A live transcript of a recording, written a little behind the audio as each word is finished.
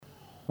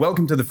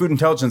Welcome to the Food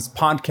Intelligence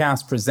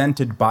Podcast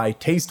presented by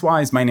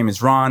TasteWise. My name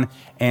is Ron,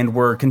 and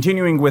we're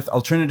continuing with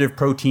Alternative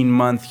Protein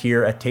Month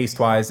here at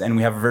TasteWise, and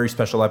we have a very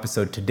special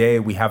episode today.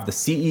 We have the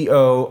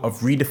CEO of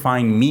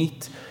Redefine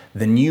Meat,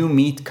 the new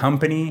meat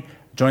company,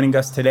 joining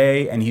us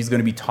today, and he's going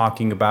to be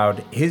talking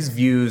about his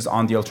views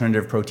on the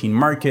alternative protein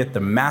market, the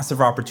massive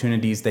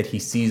opportunities that he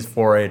sees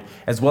for it,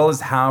 as well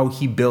as how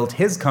he built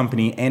his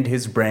company and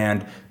his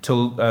brand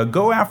to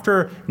go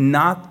after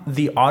not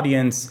the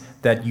audience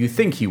that you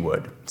think he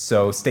would.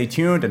 So stay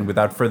tuned, and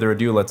without further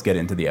ado, let's get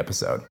into the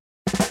episode.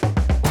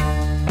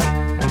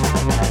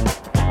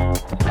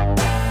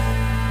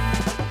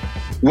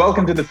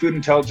 Welcome to the Food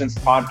Intelligence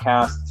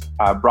Podcast,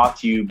 brought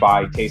to you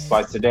by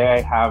TasteWise. Today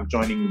I have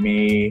joining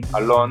me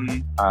Alon,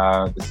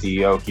 the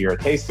CEO here at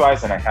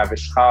TasteWise, and I have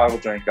Eshchar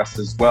joining us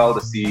as well,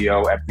 the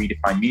CEO at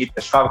Redefine Meat.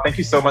 Eshchar, thank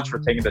you so much for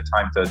taking the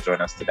time to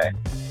join us today.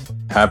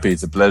 Happy,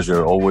 it's a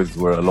pleasure. Always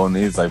where Alon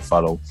is, I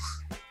follow.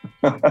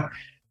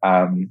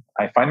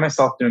 I find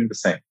myself doing the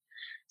same.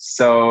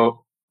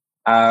 So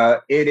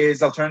it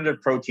is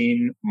Alternative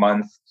Protein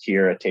Month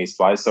here at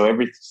TasteWise. So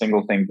every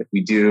single thing that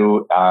we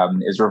do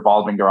is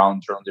revolving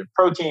around alternative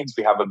proteins.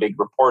 We have a big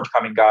report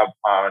coming up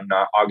on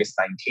August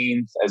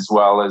 19th, as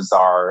well as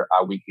our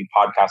weekly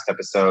podcast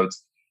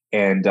episodes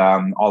and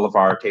all of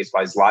our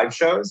TasteWise live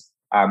shows,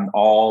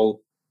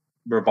 all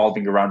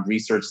revolving around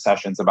research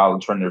sessions about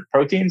alternative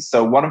proteins.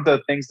 So one of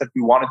the things that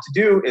we wanted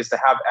to do is to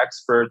have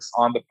experts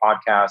on the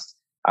podcast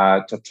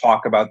to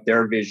talk about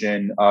their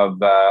vision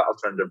of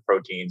alternative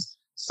proteins.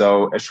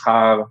 So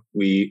Eshchar,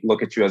 we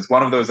look at you as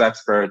one of those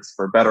experts,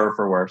 for better or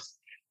for worse.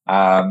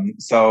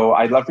 So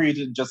I'd love for you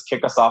to just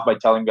kick us off by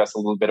telling us a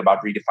little bit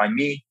about Redefine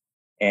Meat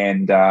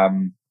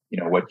and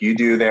what you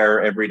do there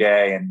every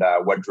day and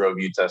what drove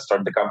you to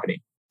start the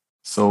company.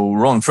 So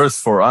Ron,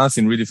 first for us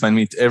in Redefine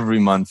Meat, every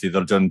month is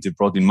Alternative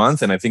Protein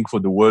Month, and I think for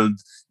the world,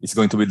 it's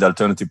going to be the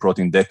Alternative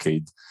Protein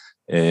Decade.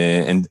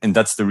 And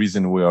that's the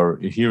reason we are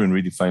here in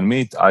Redefine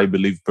Meat. I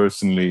believe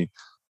personally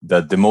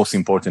that the most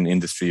important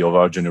industry of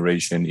our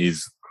generation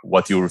is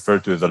what you refer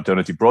to as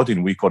alternative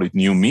protein. We call it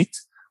new meat.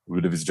 We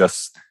believe it's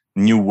just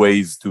new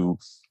ways to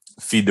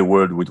feed the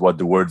world with what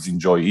the worlds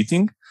enjoy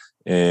eating.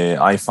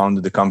 I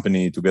founded the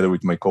company together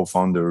with my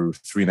co-founder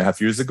 3.5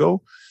 years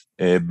ago,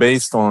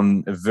 based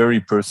on a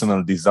very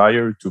personal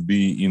desire to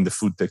be in the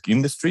food tech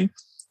industry,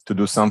 to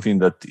do something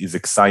that is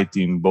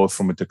exciting, both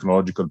from a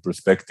technological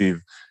perspective,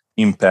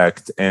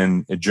 impact,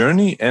 and a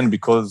journey. And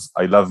because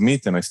I love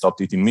meat and I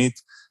stopped eating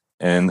meat,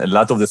 and a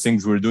lot of the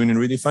things we're doing in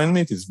Redefine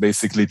Meat is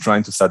basically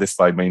trying to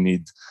satisfy my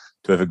need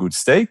to have a good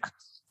steak.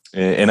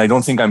 And I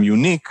don't think I'm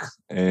unique.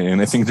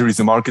 And I think there is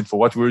a market for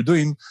what we're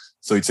doing.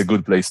 So it's a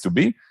good place to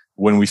be.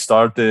 When we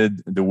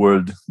started, the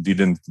world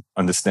didn't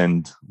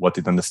understand what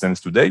it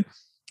understands today.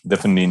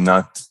 Definitely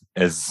not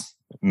as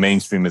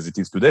mainstream as it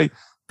is today.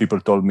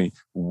 People told me,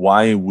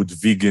 why would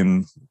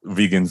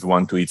vegans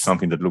want to eat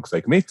something that looks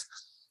like meat?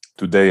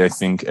 Today, I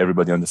think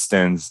everybody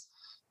understands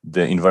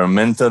the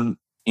environmental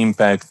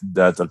impact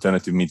that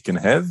alternative meat can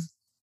have,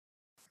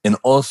 and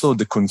also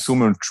the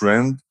consumer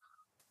trend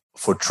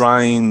for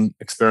trying,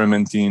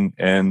 experimenting,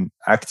 and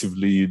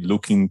actively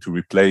looking to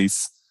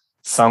replace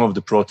some of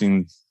the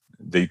proteins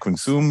they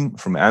consume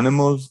from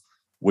animals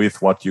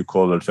with what you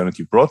call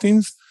alternative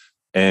proteins,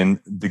 and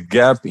the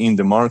gap in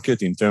the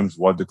market in terms of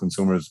what the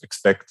consumers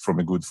expect from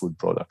a good food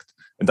product.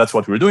 And that's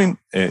what we're doing.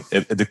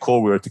 At the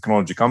core, we're a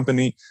technology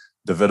company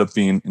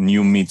developing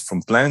new meat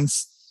from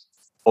plants,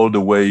 all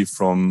the way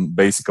from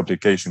basic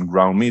application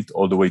ground meat,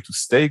 all the way to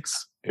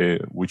steaks,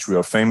 which we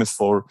are famous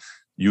for,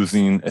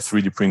 using a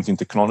 3D printing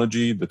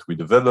technology that we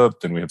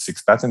developed, and we have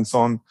 6 patents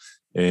on,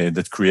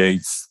 that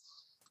creates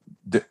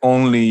the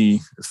only,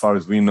 as far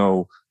as we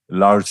know,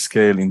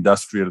 large-scale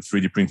industrial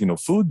 3D printing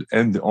of food,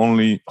 and the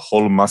only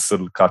whole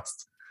muscle cut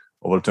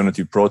of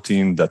alternative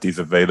protein that is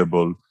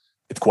available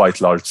at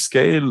quite large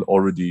scale.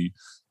 Already,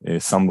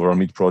 some of our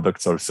meat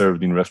products are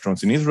served in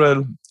restaurants in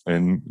Israel,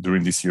 and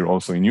during this year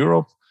also in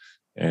Europe.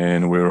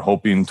 And we're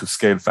hoping to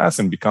scale fast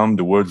and become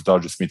the world's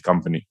largest meat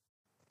company.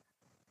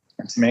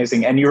 That's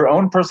amazing. And your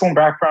own personal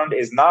background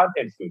is not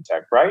in food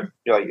tech, right?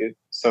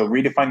 So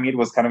Redefine Meat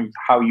was kind of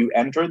how you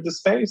entered the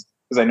space?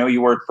 Because I know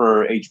you worked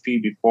for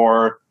HP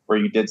before, where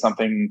you did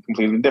something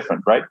completely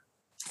different, right?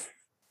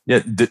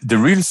 Yeah, the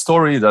real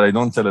story that I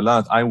don't tell a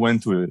lot, I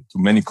went to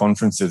many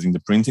conferences in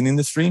the printing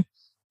industry,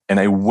 and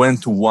I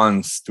went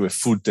once to a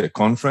food tech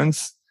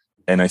conference,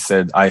 and I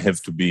said, I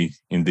have to be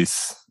in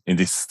this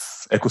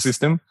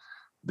ecosystem.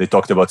 They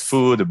talked about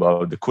food,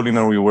 about the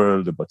culinary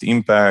world, about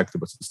impact,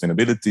 about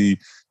sustainability,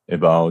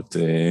 about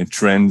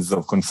trends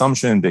of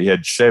consumption. They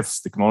had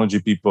chefs,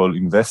 technology people,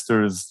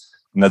 investors.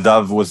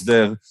 Nadav was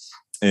there,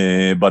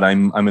 but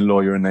I'm a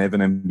lawyer and I have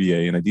an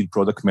MBA, and I did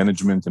product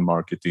management and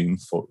marketing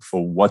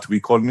for what we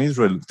call in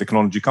Israel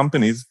technology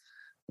companies,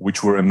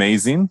 which were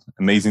amazing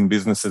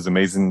businesses,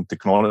 amazing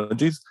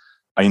technologies.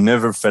 I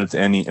never felt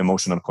any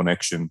emotional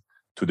connection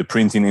to the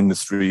printing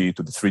industry,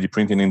 to the 3D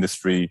printing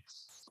industry,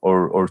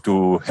 or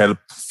to help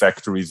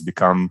factories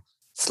become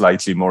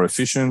slightly more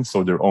efficient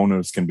so their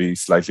owners can be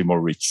slightly more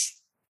rich.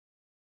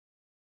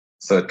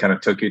 So it kind of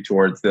took you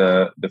towards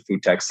the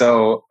food tech.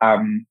 So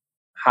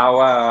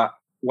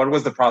what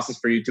was the process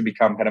for you to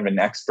become kind of an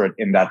expert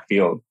in that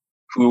field?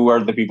 Who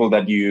are the people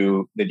that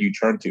you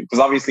turn to? Because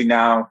obviously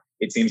now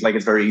it seems like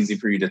it's very easy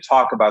for you to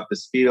talk about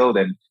this field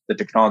and the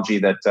technology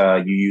that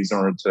you use in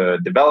order to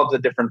develop the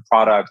different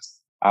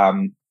products.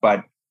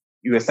 But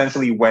you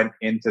essentially went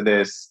into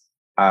this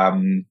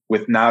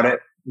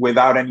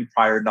without any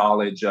prior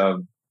knowledge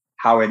of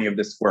how any of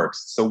this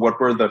works. So what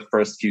were the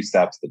first few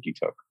steps that you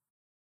took?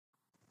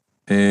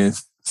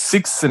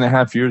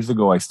 6.5 years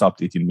ago, I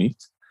stopped eating meat.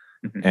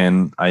 Mm-hmm.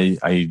 And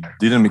I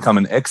didn't become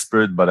an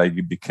expert, but I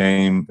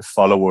became a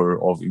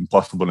follower of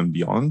Impossible and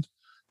Beyond,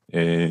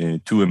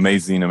 two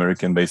amazing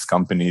American-based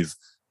companies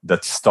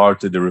that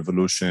started the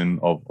revolution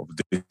of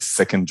this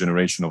second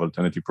generation of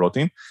alternative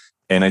protein.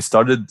 And I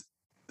started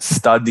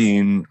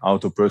studying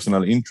out of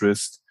personal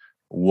interest,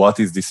 what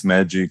is this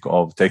magic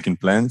of taking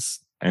plants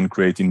and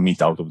creating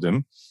meat out of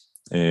them,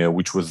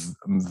 which was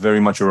very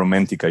much a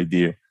romantic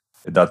idea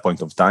at that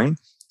point of time.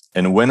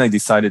 And when I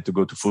decided to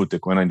go to food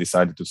tech, when I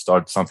decided to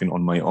start something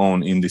on my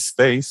own in this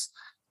space,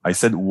 I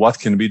said, what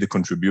can be the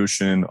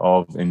contribution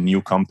of a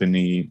new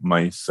company,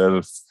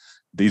 myself,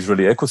 the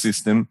Israeli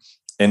ecosystem?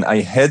 And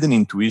I had an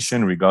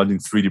intuition regarding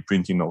 3D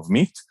printing of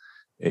meat.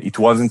 It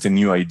wasn't a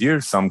new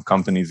idea. Some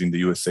companies in the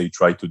USA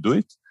tried to do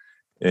it.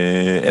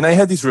 And I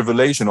had this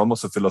revelation,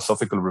 almost a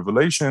philosophical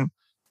revelation,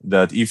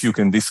 that if you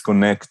can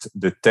disconnect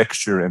the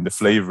texture and the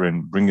flavor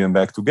and bring them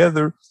back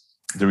together,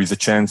 there is a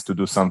chance to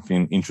do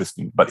something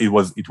interesting. But it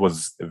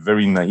was a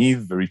very naive,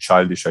 very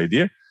childish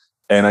idea.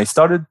 And I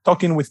started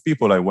talking with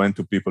people. I went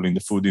to people in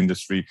the food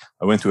industry.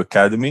 I went to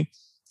academy.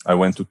 I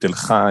went to Tel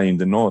Chai in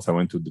the north. I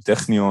went to the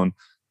Technion.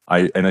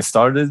 And I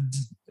started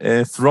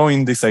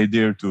throwing this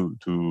idea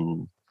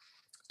to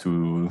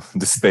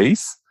the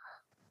space.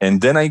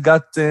 And then I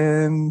got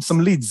some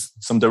leads,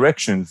 some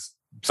directions.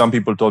 Some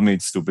people told me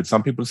it's stupid.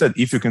 Some people said,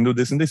 if you can do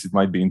this and this, it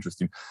might be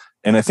interesting.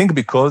 And I think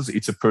because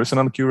it's a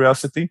personal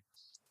curiosity,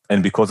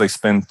 and because I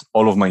spent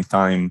all of my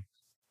time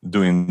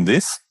doing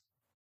this,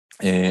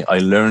 I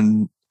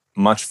learned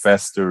much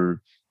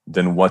faster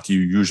than what you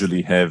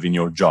usually have in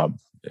your job.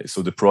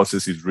 So the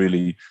process is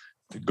really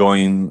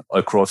going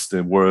across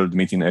the world,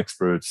 meeting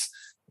experts,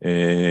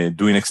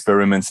 doing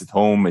experiments at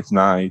home, at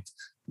night,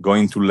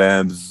 going to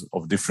labs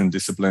of different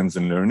disciplines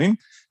and learning.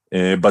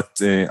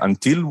 But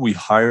until we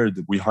hired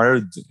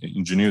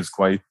engineers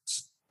quite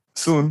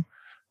soon,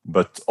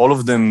 but all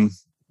of them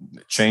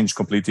changed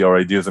completely our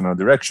ideas and our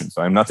direction.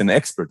 So I'm not an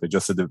expert. I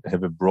just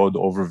have a broad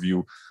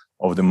overview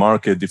of the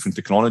market, different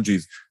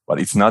technologies, but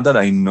it's not that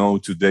I know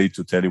today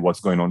to tell you what's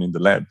going on in the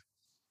lab.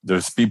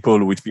 There's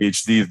people with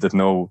PhDs that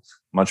know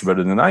much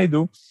better than I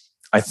do.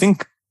 I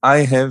think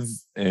I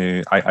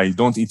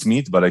don't eat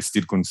meat, but I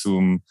still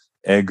consume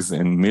eggs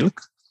and milk.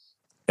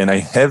 And I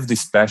have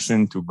this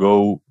passion to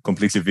go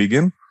completely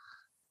vegan,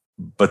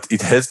 but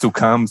it has to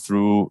come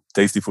through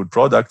tasty food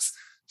products.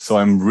 So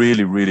I'm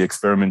really, really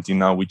experimenting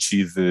now with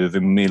cheeses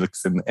and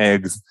milks and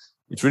eggs.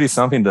 It's really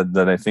something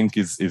that I think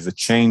is a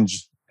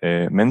change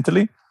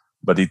mentally,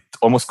 but it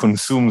almost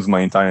consumes my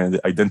entire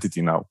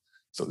identity now.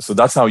 So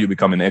that's how you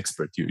become an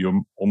expert.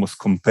 You're almost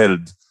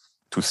compelled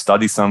to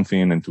study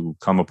something and to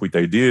come up with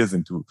ideas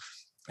and to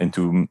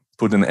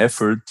put an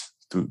effort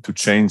to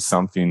change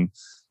something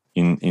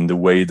in the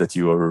way that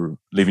you are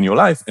living your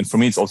life. And for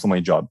me, it's also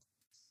my job.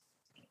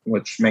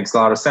 Which makes a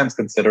lot of sense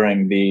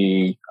considering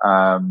the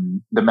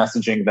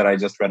messaging that I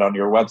just read on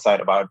your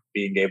website about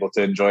being able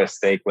to enjoy a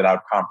steak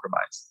without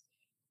compromise.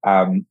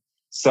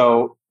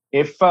 So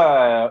if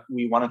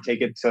we want to take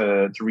it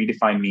to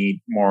Redefine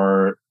Meat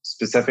more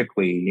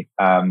specifically,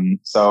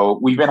 so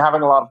we've been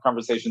having a lot of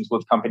conversations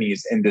with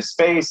companies in this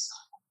space,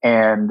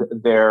 and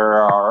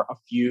there are a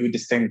few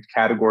distinct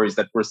categories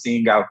that we're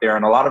seeing out there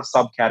and a lot of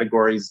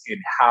subcategories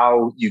in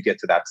how you get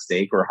to that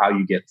steak or how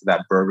you get to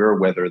that burger,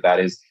 whether that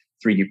is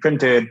 3D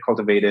printed,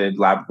 cultivated,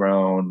 lab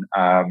grown,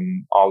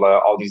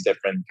 all these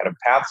different kind of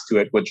paths to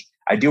it, which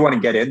I do want to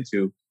get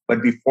into.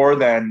 But before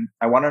then,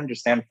 I want to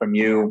understand from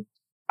you,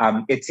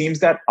 it seems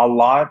that a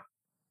lot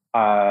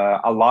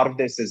of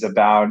this is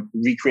about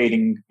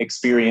recreating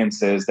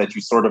experiences that you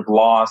sort of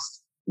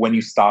lost when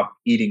you stopped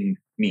eating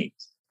meat.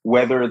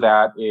 Whether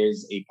that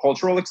is a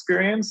cultural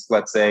experience,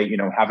 let's say,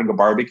 having a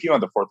barbecue on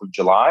the 4th of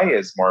July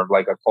is more of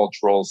like a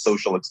cultural,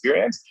 social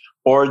experience,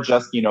 or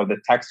just, the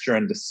texture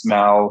and the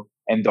smell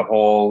and the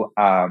whole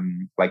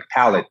like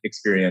palate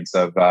experience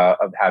of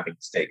having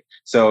steak.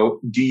 So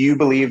do you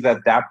believe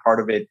that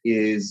part of it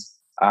is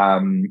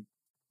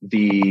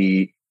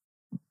the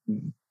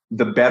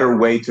better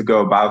way to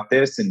go about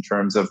this in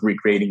terms of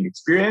recreating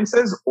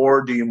experiences,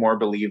 or do you more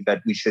believe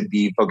that we should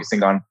be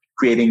focusing on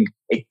creating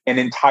an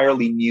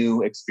entirely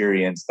new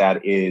experience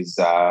that is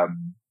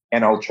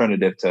an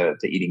alternative to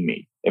eating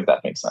meat, if that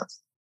makes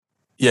sense?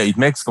 Yeah, it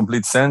makes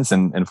complete sense.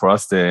 And for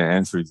us, the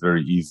answer is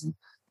very easy.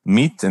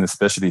 Meat, and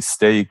especially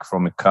steak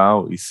from a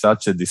cow, is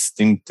such a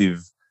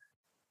distinctive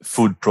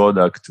food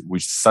product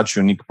with such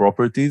unique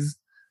properties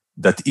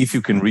that if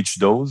you can reach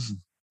those,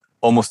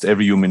 almost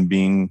every human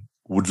being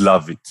would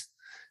love it.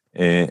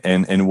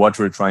 And what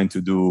we're trying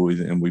to do is,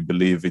 and we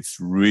believe it's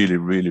really,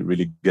 really,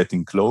 really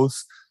getting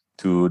close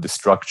to the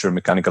structure,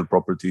 mechanical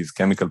properties,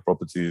 chemical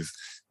properties,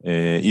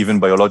 even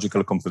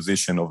biological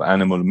composition of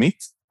animal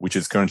meat, which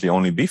is currently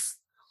only beef.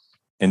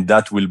 And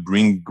that will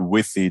bring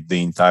with it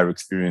the entire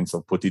experience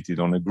of putting it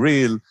on a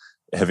grill,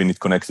 having it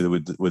connected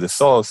with a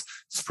sauce,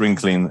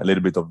 sprinkling a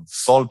little bit of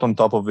salt on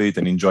top of it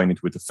and enjoying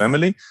it with the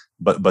family.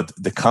 But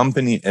the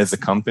company as a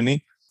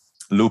company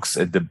looks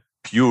at the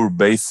pure,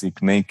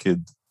 basic,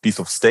 naked piece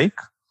of steak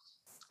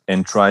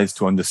and tries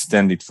to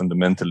understand it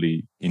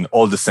fundamentally in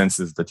all the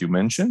senses that you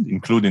mentioned,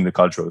 including the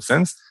cultural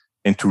sense,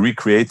 and to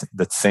recreate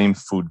that same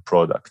food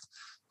product.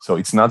 So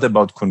it's not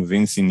about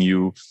convincing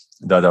you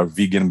that our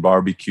vegan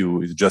barbecue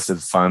is just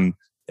as fun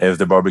as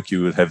the barbecue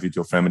you will have with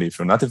your family if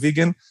you're not a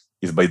vegan.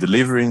 Is by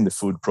delivering the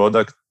food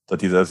product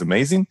that is as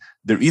amazing.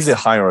 There is a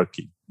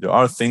hierarchy. There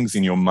are things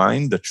in your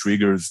mind that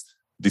triggers,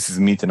 this is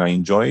meat and I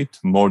enjoy it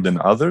more than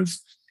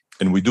others.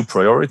 And we do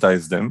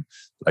prioritize them,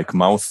 like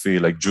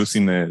mouthfeel, like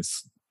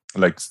juiciness,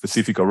 like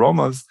specific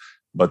aromas.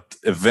 But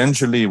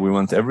eventually we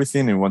want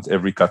everything and we want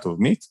every cut of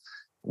meat.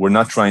 We're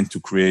not trying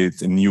to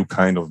create a new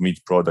kind of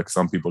meat product.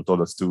 Some people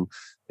told us to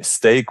a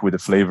steak with a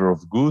flavor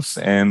of goose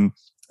and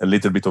a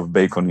little bit of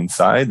bacon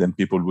inside, and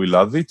people will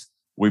love it.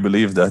 We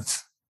believe that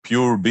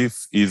pure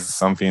beef is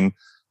something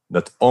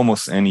that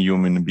almost any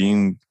human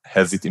being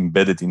has it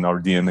embedded in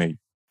our DNA.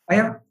 I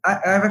have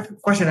a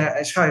question,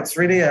 Eshchar. It's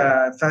really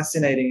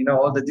fascinating,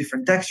 all the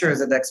different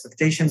textures and the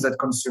expectations that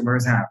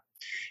consumers have.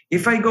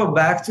 If I go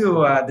back to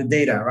the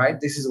data, right?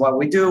 This is what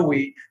we do.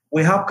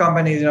 We help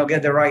companies,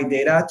 get the right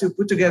data to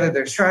put together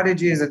their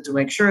strategies and to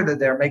make sure that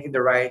they're making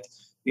the right,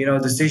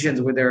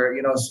 decisions with their,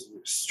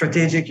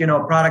 strategic,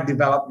 product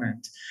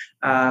development.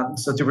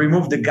 So to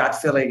remove the gut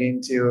feeling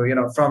into,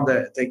 from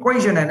the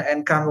equation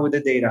and come with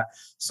the data.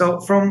 So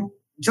from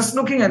just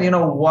looking at,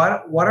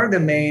 what are the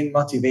main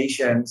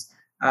motivations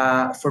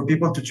for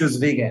people to choose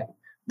vegan?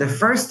 The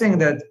first thing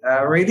that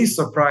really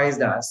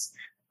surprised us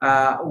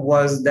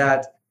was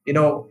that,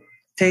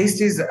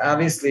 taste is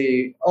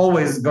obviously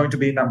always going to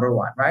be number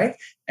one, right?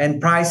 And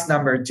price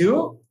number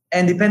two.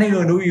 And depending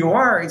on who you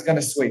are, it's going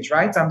to switch,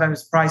 right?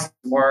 Sometimes price is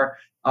more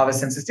of a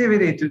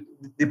sensitivity to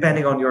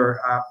depending on your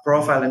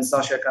profile and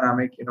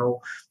socioeconomic,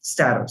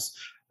 status.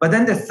 But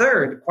then the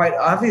third, quite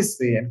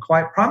obviously and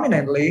quite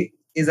prominently,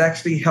 is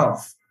actually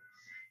health.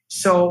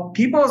 So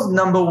people's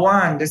number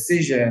one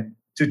decision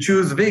to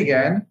choose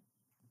vegan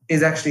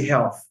is actually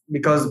health,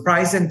 because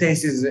price and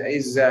taste is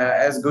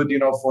as good,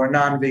 for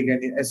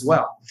non-vegan as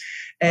well.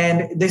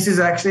 And this is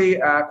actually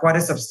quite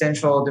a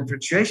substantial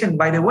differentiation.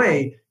 By the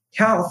way,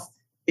 health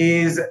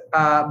is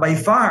by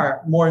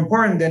far more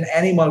important than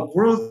animal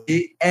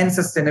cruelty and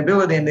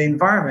sustainability in the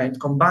environment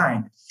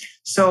combined.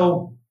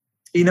 So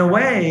in a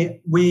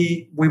way,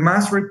 we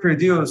must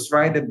reproduce,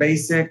 right, the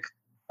basic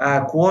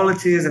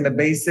qualities and the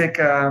basic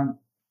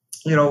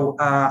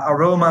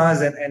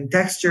aromas and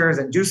textures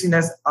and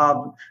juiciness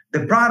of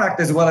the product,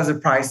 as well as the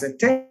price and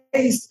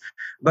taste.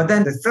 But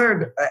then the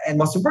third and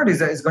most important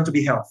is going to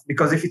be health,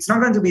 because if it's not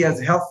going to be as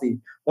healthy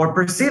or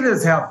perceived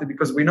as healthy,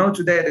 because we know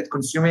today that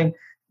consuming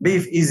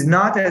beef is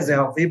not as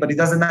healthy, but it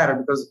doesn't matter,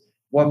 because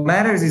what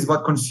matters is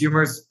what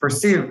consumers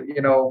perceive.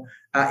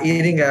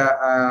 Eating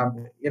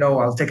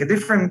I'll take a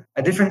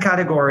different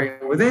category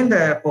within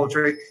the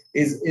poultry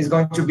is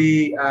going to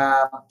be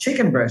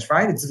chicken breast,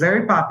 right? It's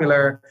very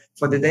popular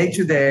for the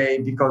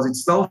day-to-day because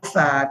it's low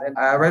fat and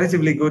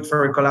relatively good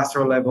for a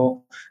cholesterol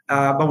level.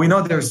 But we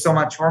know there's so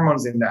much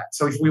hormones in that.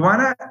 So if we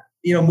want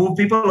to, move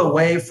people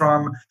away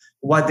from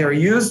what they're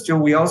used to,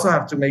 we also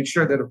have to make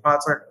sure that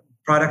the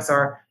products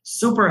are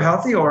super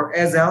healthy or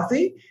as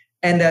healthy,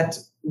 and that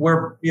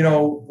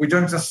we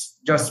don't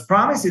just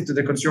promise it to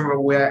the consumer,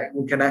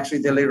 we can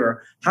actually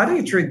deliver. How do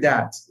you treat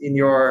that in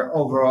your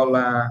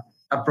overall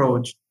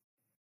approach?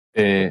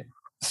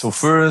 So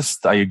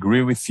first, I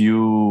agree with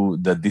you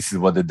that this is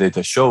what the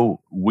data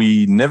show.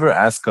 We never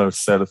ask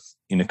ourselves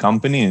in a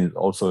company, and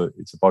also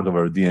it's a part of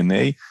our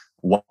DNA,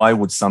 why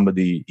would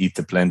somebody eat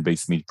a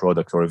plant-based meat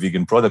product or a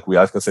vegan product? We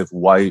ask ourselves,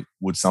 why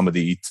would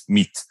somebody eat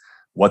meat?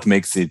 What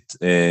makes it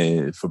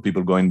for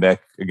people going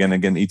back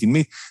again eating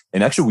meat?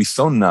 And actually we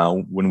saw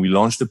now when we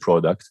launched the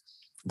product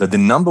that the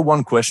number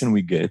one question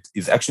we get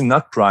is actually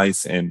not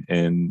price and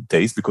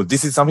taste, because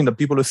this is something that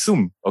people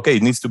assume. Okay,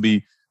 it needs to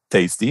be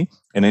tasty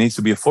and it needs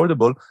to be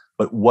affordable,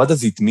 but what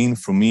does it mean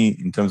for me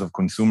in terms of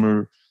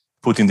consumer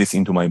putting this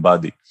into my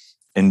body?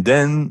 And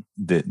then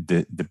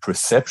the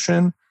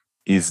perception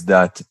is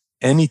that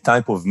any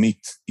type of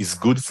meat is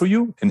good for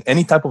you, and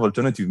any type of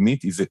alternative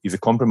meat is a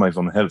compromise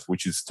on health,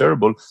 which is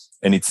terrible,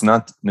 and it's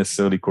not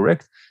necessarily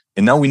correct.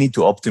 And now we need to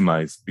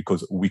optimize,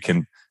 because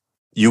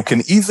you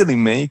can easily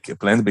make a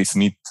plant-based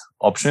meat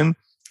option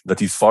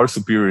that is far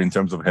superior in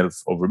terms of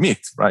health over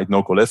meat, right?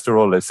 No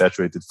cholesterol, less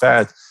saturated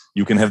fat.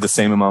 You can have the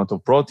same amount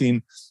of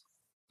protein,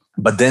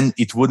 but then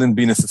it wouldn't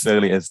be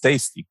necessarily as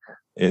tasty.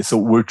 So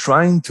we're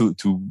trying to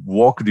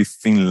walk this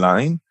thin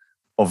line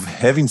of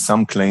having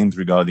some claims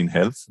regarding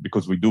health,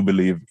 because we do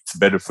believe it's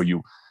better for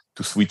you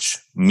to switch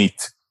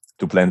meat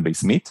to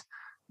plant-based meat,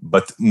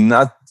 but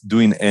not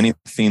doing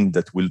anything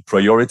that will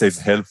prioritize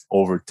health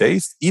over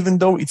taste, even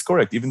though it's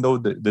correct, even though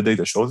the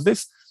data shows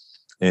this.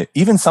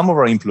 Even some of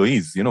our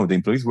employees, the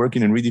employees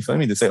working in Redefine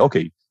Meat, they say,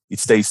 okay,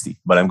 it's tasty,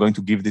 but I'm going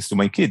to give this to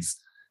my kids.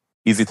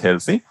 Is it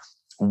healthy?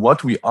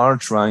 What we are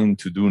trying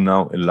to do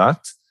now a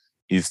lot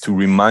is to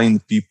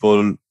remind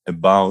people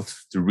about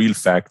the real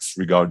facts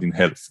regarding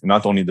health,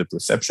 not only the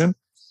perception,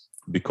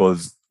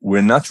 because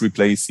we're not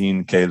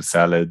replacing kale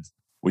salad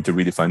with a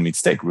redefined meat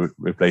steak. We're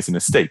replacing a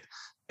steak.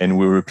 And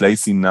we're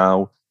replacing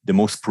now the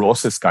most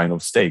processed kind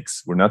of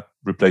steaks. We're not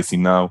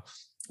replacing now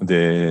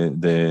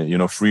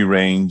the free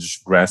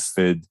range,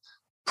 grass-fed,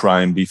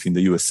 prime beef in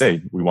the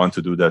USA. We want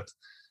to do that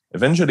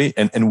eventually.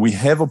 And we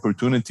have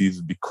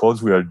opportunities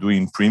because we are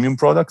doing premium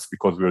products,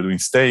 because we are doing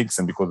steaks,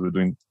 and because we're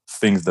doing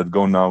things that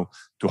go now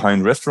to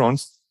high-end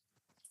restaurants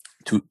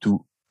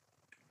to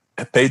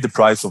pay the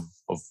price of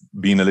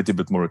being a little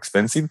bit more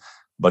expensive,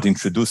 but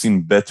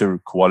introducing better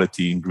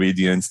quality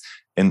ingredients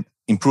and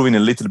improving a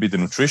little bit the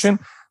nutrition.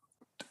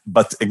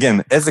 But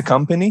again, as a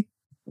company,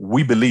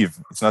 we believe,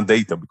 it's not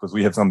data, because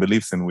we have some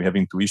beliefs and we have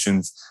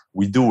intuitions.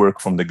 We do work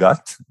from the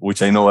gut,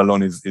 which I know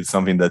alone is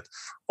something that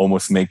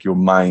almost make your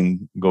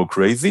mind go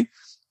crazy.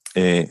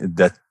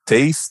 That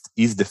taste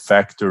is the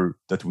factor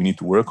that we need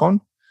to work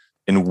on.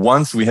 And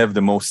once we have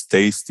the most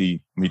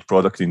tasty meat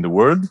product in the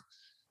world,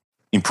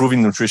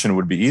 improving nutrition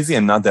would be easy,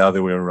 and not the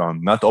other way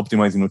around. Not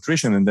optimizing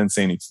nutrition and then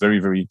saying it's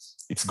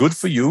it's good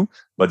for you,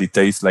 but it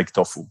tastes like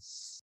tofu.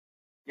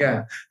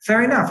 Yeah,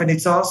 fair enough. And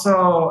it's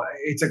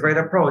a great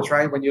approach,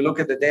 right? When you look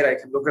at the data, you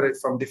can look at it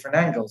from different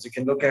angles. You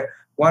can look at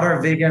what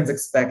are vegans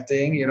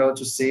expecting,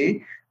 to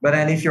see. But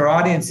then if your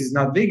audience is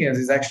not vegans,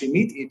 is actually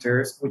meat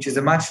eaters, which is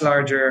a much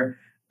larger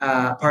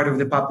part of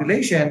the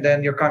population,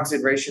 then your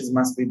considerations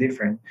must be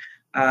different.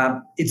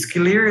 It's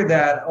clear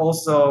that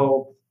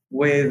also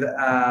with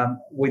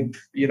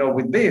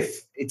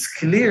beef, it's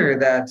clear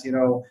that,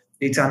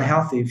 it's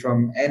unhealthy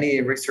from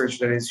any research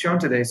that is shown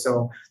today.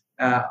 So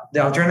the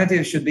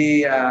alternative should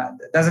be,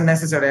 doesn't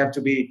necessarily have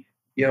to be,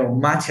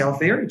 much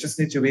healthier. It just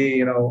needs to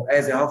be,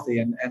 as healthy.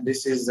 And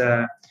this is,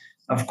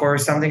 of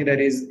course, something that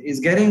is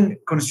getting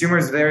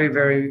consumers very,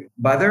 very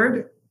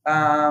bothered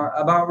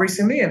about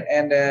recently.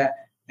 And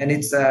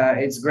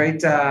it's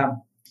great.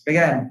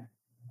 Again,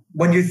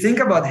 when you think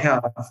about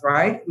health,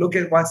 right? Look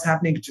at what's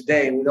happening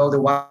today with all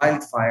the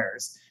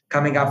wildfires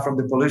coming up from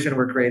the pollution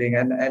we're creating,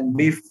 and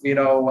beef.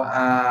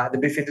 The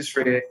beef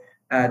industry,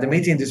 the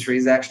meat industry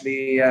is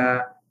actually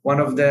one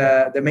of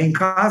the main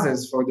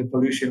causes for the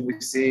pollution we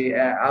see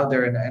out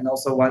there, and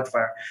also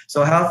wildfire.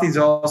 So health is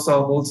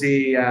also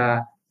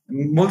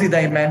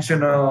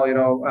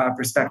multi-dimensional,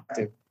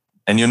 perspective.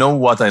 And you know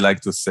what I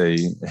like to say?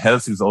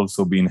 Health is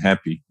also being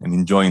happy and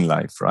enjoying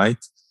life, right?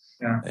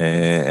 Yeah.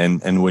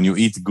 And when you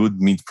eat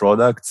good meat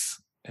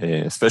products,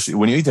 especially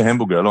when you eat a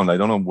hamburger alone, I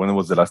don't know when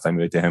was the last time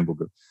you ate a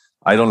hamburger.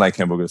 I don't like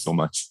hamburgers so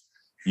much.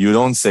 You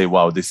don't say,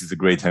 wow, this is a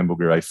great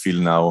hamburger. I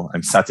feel now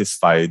I'm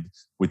satisfied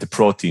with the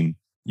protein.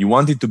 You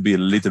want it to be a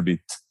little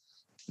bit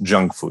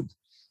junk food.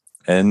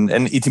 And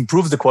it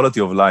improves the quality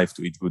of life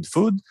to eat good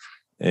food,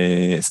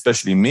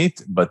 especially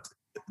meat. But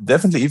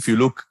definitely if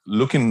you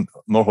looking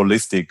more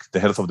holistic, the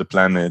health of the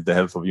planet, the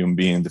health of human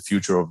being, the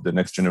future of the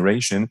next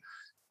generation,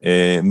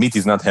 meat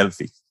is not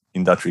healthy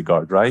in that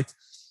regard, right?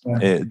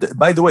 Yeah.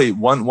 By the way,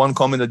 one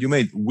comment that you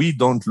made, we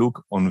don't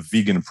look on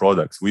vegan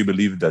products. We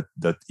believe that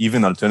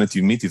even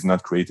alternative meat is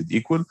not created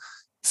equal.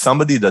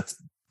 Somebody that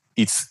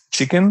eats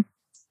chicken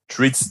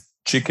treats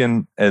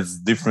chicken as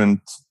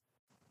different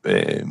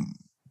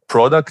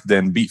product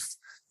than beef.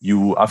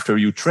 After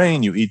you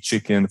train, you eat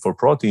chicken for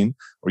protein,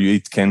 or you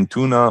eat canned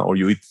tuna, or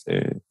you eat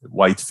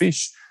white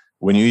fish.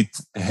 When you eat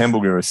a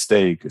hamburger, a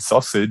steak, a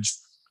sausage,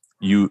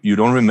 you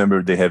don't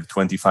remember they have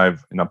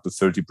 25 and up to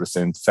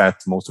 30%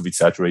 fat, most of it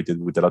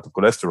saturated with a lot of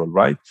cholesterol,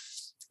 right?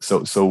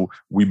 So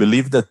we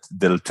believe that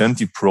the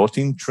alternative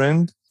protein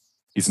trend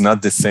is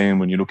not the same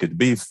when you look at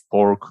beef,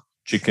 pork,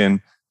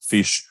 chicken,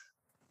 fish,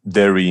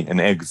 dairy, and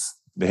eggs.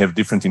 They have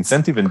different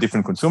incentive and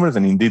different consumers.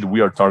 And indeed,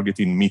 we are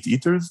targeting meat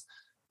eaters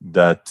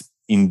that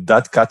in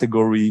that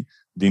category,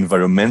 the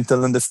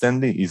environmental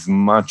understanding is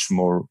much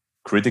more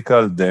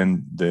critical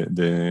than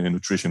the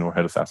nutrition or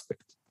health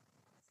aspect.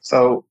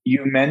 So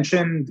you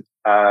mentioned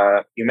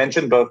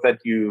both that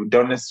you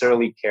don't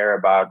necessarily care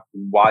about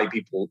why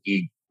people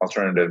eat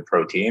alternative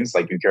proteins,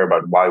 like you care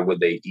about why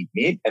would they eat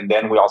meat, and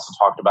then we also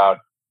talked about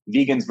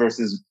vegans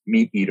versus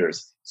meat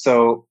eaters.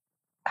 So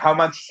how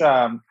much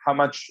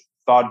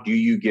thought do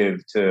you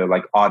give to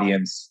like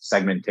audience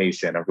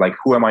segmentation of like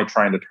who am I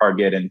trying to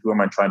target and who am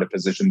I trying to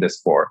position this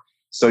for?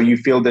 So you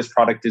feel this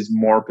product is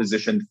more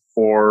positioned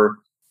for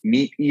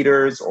meat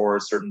eaters or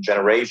certain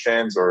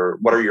generations, or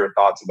what are your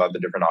thoughts about the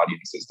different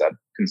audiences that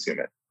consume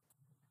it?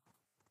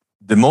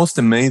 The most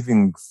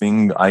amazing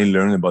thing I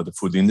learned about the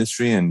food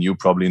industry, and you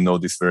probably know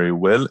this very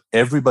well,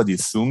 everybody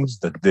assumes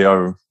that they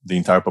are the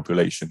entire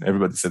population.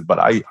 Everybody says, but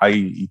I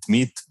eat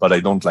meat, but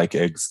I don't like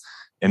eggs.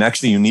 And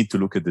actually you need to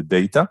look at the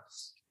data.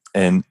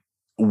 And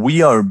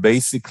we are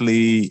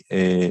basically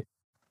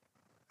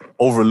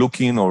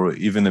overlooking or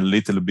even a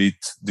little bit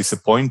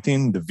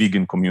disappointing the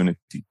vegan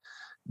community,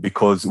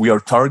 because we are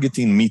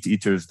targeting meat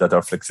eaters that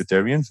are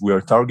flexitarians. We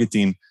are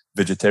targeting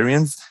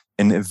vegetarians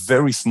and a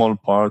very small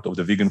part of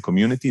the vegan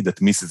community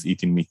that misses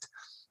eating meat.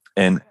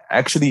 And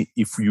actually,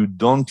 if you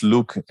don't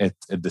look at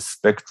the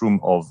spectrum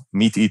of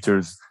meat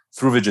eaters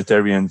through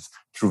vegetarians,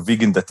 through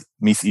vegan that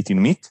miss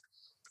eating meat,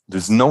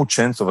 there's no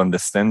chance of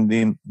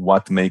understanding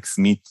what makes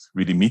meat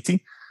really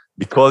meaty,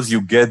 because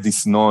you get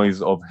this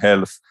noise of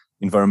health,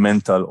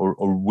 environmental,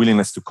 or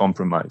willingness to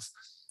compromise.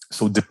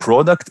 So the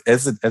product,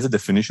 as a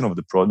definition of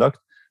the product,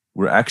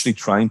 we're actually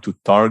trying to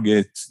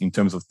target in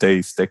terms of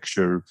taste,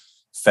 texture,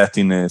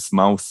 fattiness,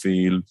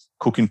 mouthfeel,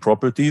 cooking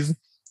properties,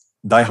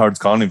 diehard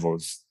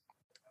carnivores.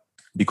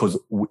 Because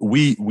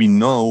we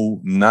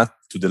know, not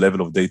to the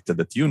level of data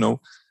that you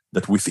know,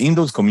 that within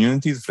those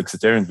communities,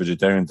 flexitarians,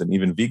 vegetarians, and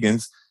even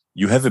vegans,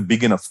 you have a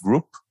big enough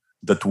group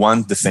that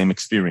want the same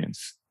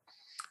experience.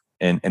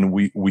 And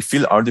we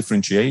feel our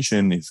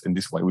differentiation is, and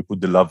this is why we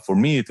put the love for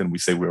meat, and we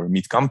say we're a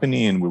meat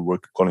company, and we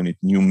work calling it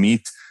new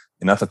meat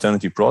and not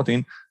alternative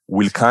protein,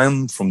 will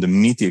come from the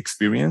meaty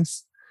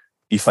experience.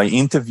 If I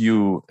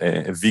interview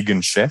a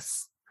vegan chef,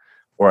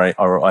 or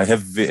I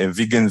have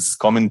vegans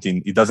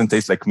commenting, it doesn't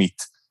taste like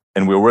meat,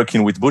 and we're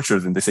working with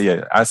butchers, and they say,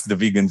 yeah, ask the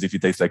vegans if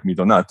it tastes like meat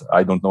or not.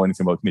 I don't know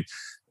anything about meat.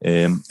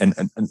 And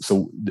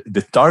so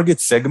the target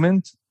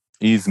segment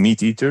is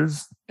meat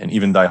eaters and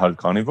even diehard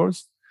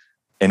carnivores.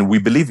 And we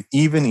believe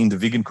even in the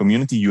vegan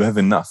community, you have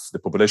enough. The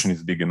population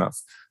is big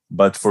enough.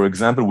 But for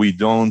example, we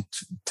don't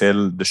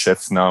tell the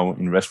chefs now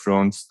in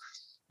restaurants,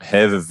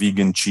 have a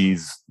vegan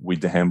cheese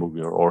with the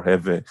hamburger, or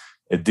have a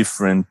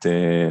different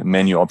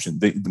menu option.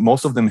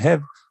 Most of them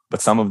have,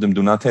 but some of them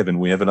do not have.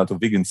 And we have a lot of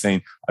vegans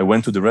saying, I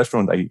went to the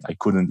restaurant, I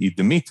couldn't eat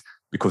the meat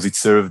because it's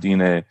served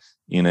in a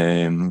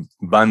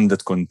bun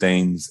that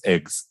contains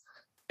eggs.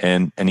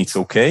 And it's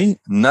okay,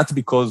 not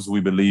because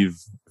we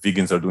believe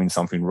vegans are doing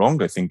something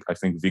wrong. I think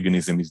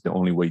veganism is the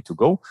only way to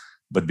go,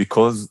 but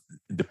because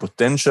the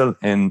potential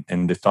and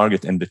the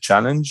target and the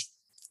challenge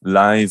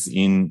lies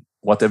in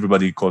what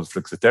everybody calls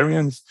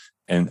flexitarians,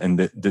 and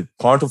the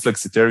part of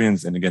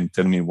flexitarians, and again,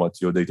 tell me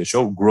what your data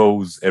show,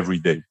 grows every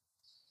day.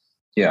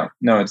 Yeah,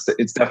 no,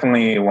 it's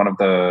definitely one of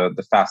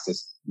the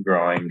fastest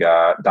growing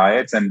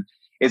diets. And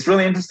it's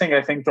really interesting,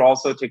 I think, to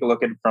also take a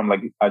look at it from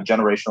like a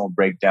generational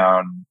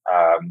breakdown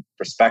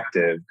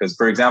perspective. Because,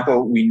 for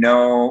example, we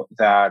know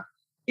that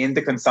in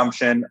the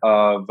consumption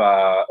of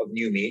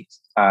new meat,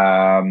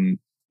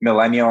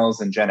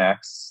 millennials and Gen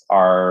X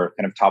are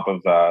kind of top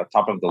of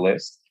the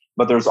list.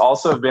 But there's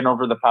also been,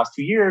 over the past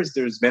 2 years,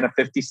 there's been a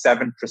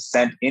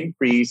 57%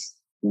 increase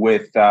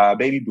with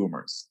baby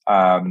boomers.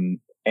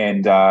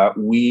 And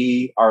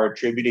we are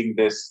attributing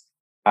this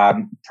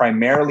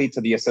primarily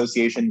to the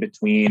association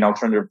between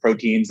alternative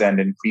proteins and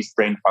increased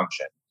brain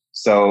function.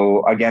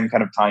 So again,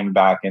 kind of tying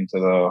back into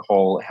the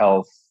whole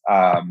health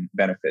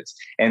benefits,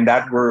 and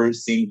that we're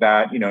seeing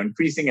that,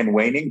 increasing and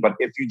waning. But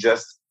if you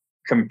just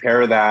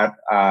compare that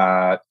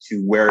to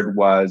where it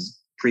was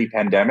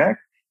pre-pandemic,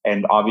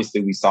 and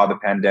obviously we saw the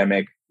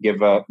pandemic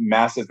give a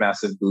massive,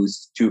 massive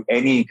boost to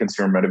any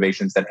consumer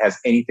motivations that has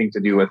anything to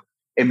do with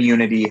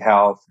immunity,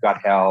 health, gut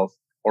health,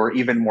 or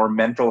even more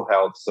mental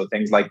health. So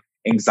things like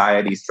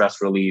anxiety, stress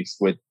reliefs,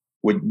 which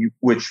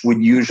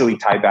would usually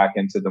tie back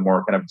into the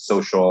more kind of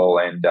social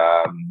and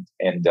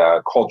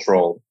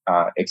cultural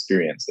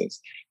experiences.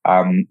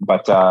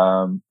 But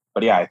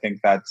yeah, I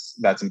think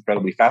that's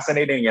incredibly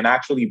fascinating, and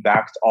actually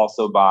backed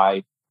also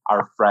by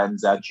our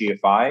friends at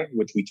GFI,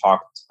 which we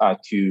talked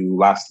to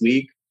last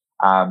week.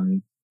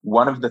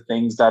 One of the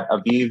things that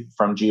Aviv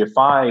from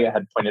GFI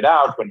had pointed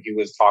out when he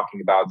was talking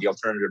about the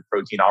alternative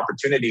protein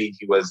opportunity,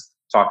 he was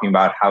talking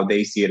about how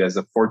they see it as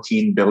a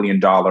 $14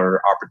 billion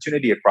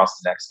opportunity across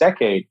the next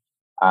decade.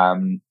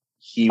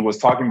 He was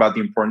talking about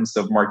the importance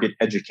of market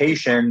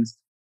education,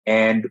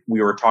 and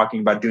we were talking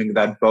about doing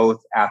that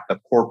both at the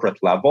corporate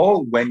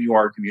level when you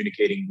are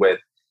communicating with,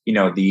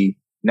 the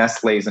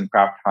Nestle's and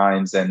Kraft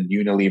Heinz and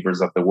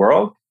Unilevers of the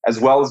world, as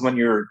well as when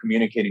you're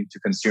communicating to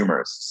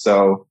consumers.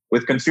 So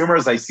with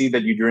consumers, I see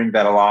that you're doing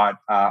that a lot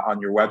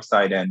on your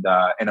website, and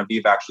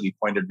Aviv actually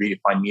pointed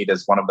Redefine Meat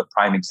as one of the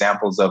prime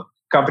examples of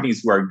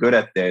companies who are good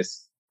at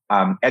this,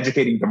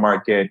 educating the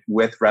market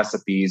with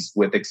recipes,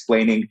 with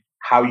explaining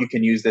how you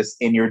can use this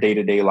in your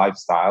day-to-day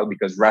lifestyle,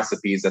 because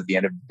recipes at the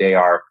end of the day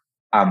are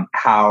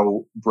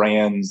how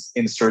brands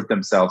insert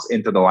themselves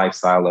into the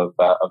lifestyle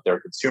of their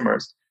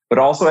consumers. But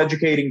also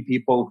educating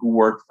people who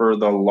work for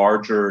the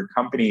larger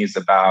companies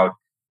about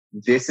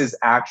this is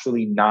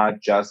actually not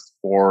just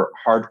for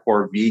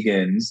hardcore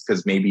vegans,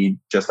 because maybe,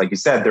 just like you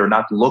said, they're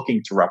not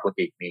looking to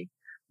replicate meat,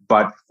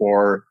 but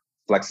for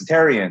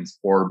flexitarians,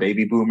 for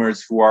baby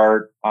boomers who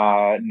are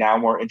now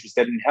more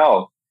interested in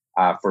health,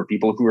 for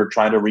people who are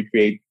trying to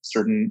recreate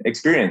certain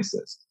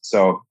experiences.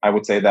 So I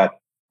would say that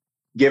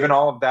given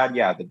all of that,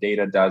 yeah, the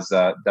data does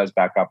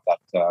back up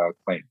that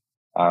claim.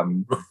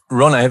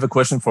 Ron, I have a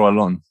question for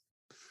Alon.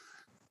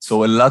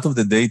 So a lot of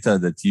the data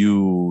that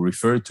you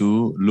refer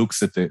to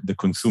looks at the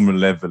consumer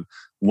level.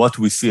 What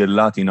we see a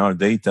lot in our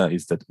data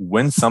is that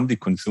when somebody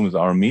consumes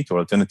our meat or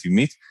alternative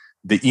meat,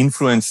 they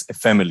influence a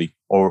family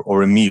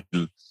or a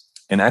meal.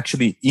 And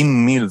actually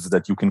in meals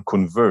that you can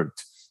convert,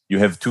 you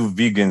have 2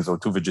 vegans or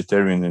 2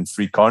 vegetarian and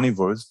 3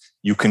 carnivores,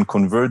 you can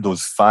convert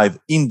those 5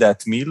 in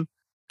that meal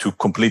to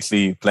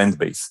completely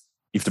plant-based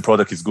if the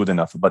product is good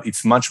enough. But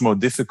it's much more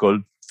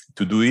difficult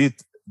to do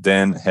it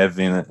than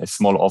having a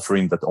small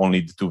offering that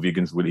only the 2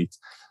 vegans will eat.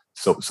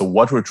 So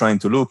what we're trying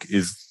to look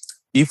is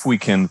if we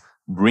can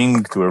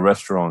bring to a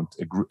restaurant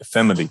a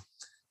family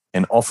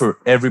and offer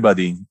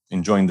everybody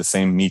enjoying the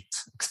same meat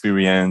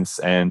experience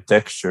and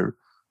texture,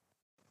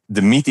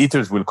 the meat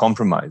eaters will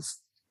compromise.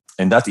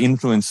 And that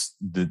influences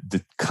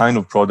the kind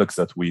of products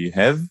that we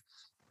have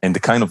and the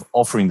kind of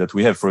offering that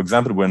we have. For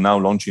example, we're now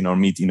launching our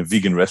meat in a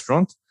vegan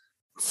restaurant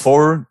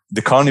for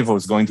the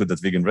carnivores going to that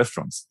vegan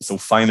restaurants. So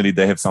finally,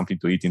 they have something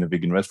to eat in a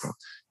vegan restaurant.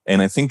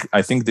 And I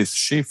think this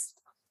shift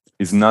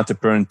is not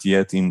apparent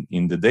yet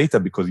in the data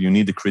because you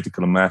need a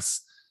critical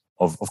mass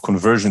of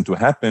conversion to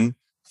happen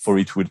for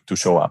it to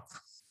show up.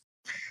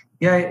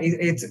 Yeah,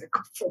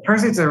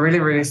 first, it's a really,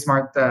 really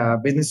smart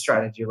business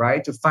strategy,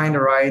 right? To find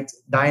the right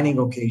dining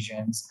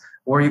occasions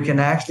where you can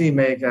actually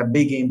make a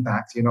big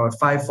impact. A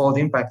 5-fold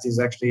impact is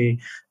actually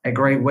a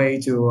great way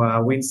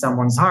to win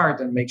someone's heart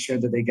and make sure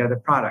that they get a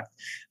product.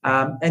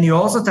 And you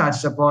also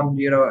touched upon,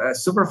 a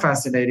super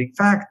fascinating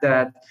fact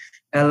that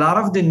a lot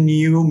of the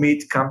new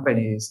meat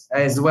companies,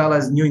 as well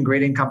as new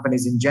ingredient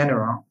companies in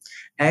general,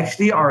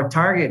 actually are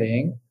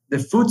targeting the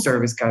food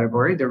service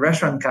category, the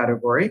restaurant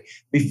category,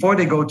 before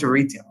they go to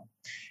retail.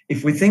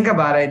 If we think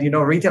about it,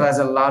 retail has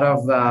a lot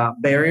of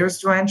barriers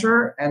to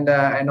enter,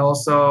 and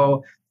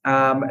also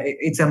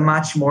it's a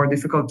much more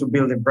difficult to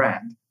build a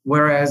brand.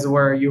 Whereas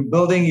where you're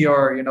building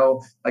your,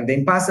 like the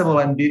Impossible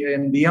and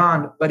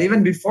beyond, but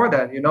even before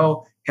that,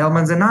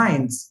 Hellmann's and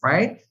Heinz,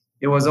 right?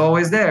 It was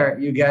always there.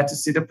 You get to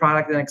see the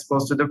product and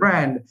exposed to the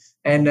brand,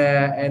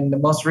 and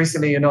most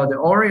recently, the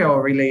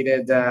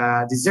Oreo-related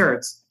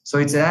desserts. So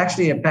it's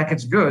actually a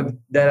packaged good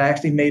that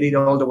actually made it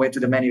all the way to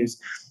the menus.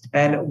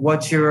 And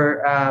what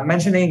you're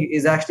mentioning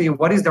is actually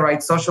what is the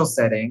right social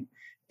setting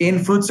in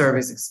food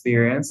service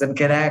experience that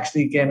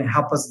can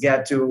help us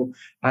get to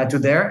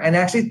there. And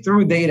actually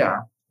through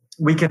data,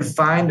 we can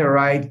find the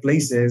right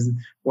places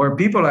where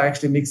people are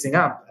actually mixing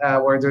up,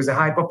 where there's a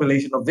high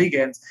population of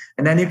vegans,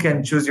 and then you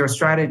can choose your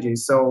strategy.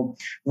 So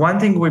one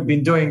thing we've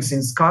been doing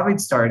since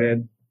COVID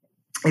started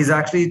is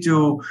actually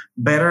to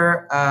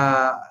better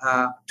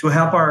to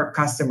help our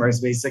customers,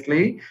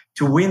 basically,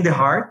 to win the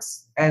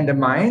hearts and the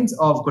minds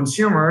of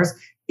consumers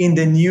in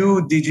the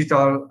new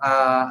digital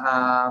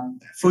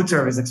food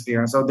service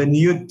experience, or the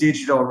new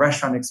digital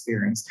restaurant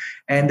experience.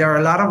 And there are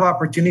a lot of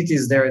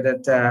opportunities there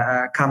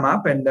that come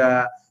up, and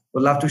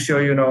we'd love to show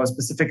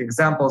specific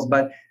examples.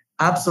 But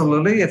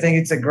absolutely, I think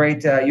it's a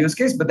great use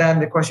case. But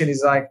then the question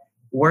is like,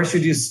 where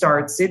should you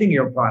start seeding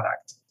your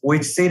product?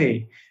 Which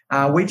city?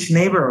 Which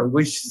neighborhood,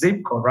 which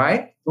zip code,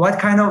 right? What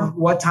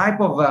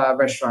type of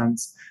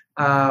restaurants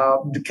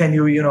can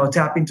you,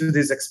 tap into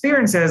these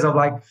experiences of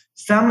like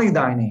family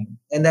dining?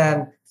 And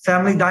then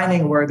family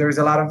dining where there's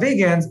a lot of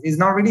vegans is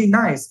not really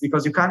nice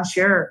because you can't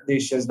share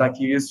dishes like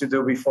you used to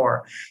do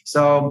before.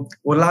 So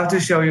we'd love to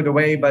show you the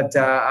way, but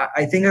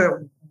I think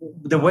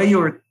the way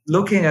you're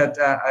looking at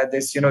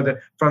this,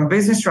 from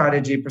business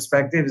strategy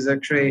perspective is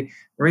actually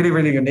really,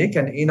 really unique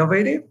and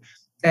innovative.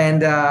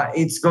 And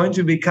it's going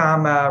to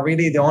become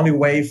really the only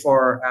way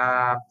for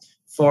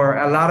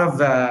a lot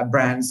of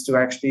brands to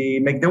actually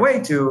make the way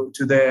to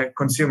the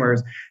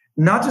consumers.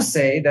 Not to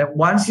say that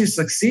once you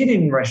succeed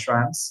in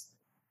restaurants,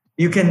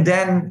 you can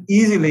then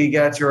easily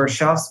get your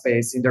shelf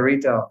space in the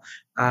retail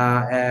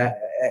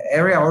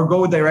area or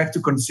go direct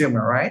to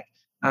consumer, right?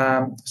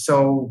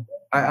 So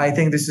I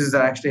think this is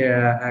actually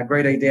a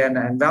great idea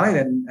and valid,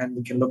 and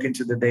we can look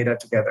into the data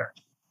together.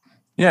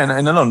 Yeah,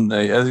 and Alon,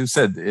 as you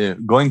said,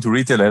 going to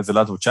retail has a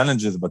lot of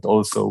challenges, but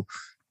also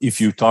if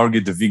you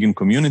target the vegan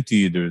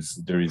community, there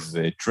is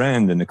a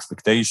trend and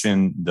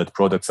expectation that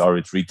products are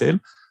at retail.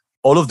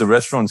 All of the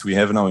restaurants we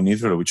have now in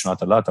Israel, which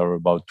not a lot, are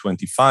about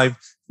 25,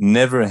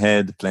 never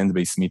had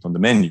plant-based meat on the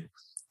menu.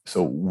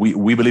 So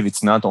we believe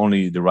it's not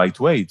only the right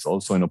way, it's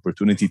also an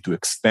opportunity to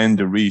expand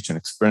the reach and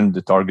expand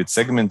the target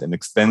segment and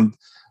expand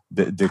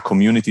the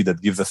community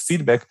that gives us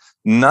feedback,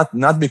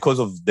 not because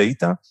of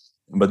data,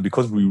 but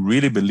because we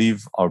really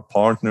believe our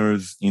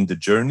partners in the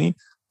journey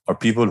are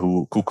people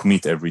who cook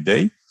meat every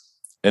day.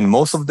 And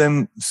most of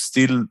them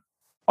still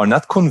are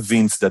not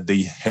convinced that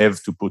they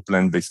have to put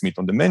plant-based meat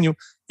on the menu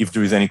if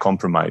there is any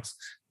compromise.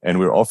 And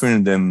we're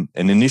offering them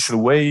an initial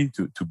way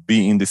to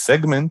be in the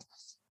segment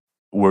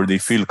where they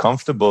feel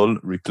comfortable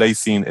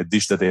replacing a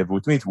dish that they have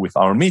with meat with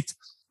our meat.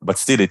 But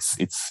still, it's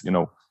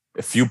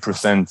a few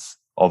percent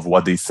of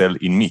what they sell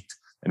in meat.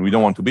 And we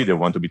don't want to be there.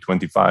 We want to be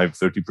 25,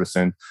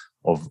 30%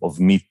 of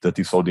meat that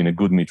is sold in a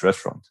good meat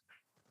restaurant.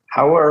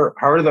 How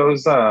are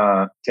those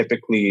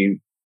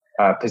typically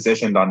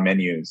positioned on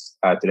menus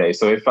today?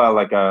 So if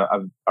like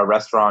a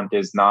restaurant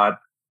is not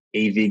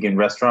a vegan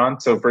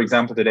restaurant. So, for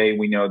example, today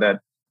we know that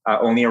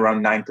only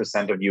around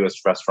 9% of US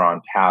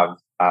restaurants have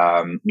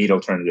meat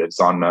alternatives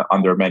on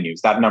their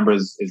menus. That number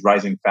is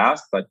rising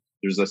fast, but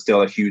there's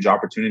still a huge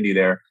opportunity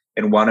there.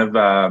 And one of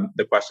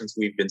the questions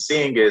we've been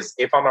seeing is,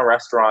 if I'm a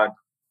restaurant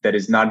that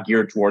is not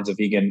geared towards a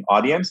vegan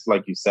audience,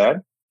 like you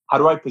said, how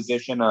do I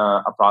position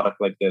a product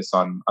like this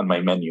on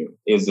my menu?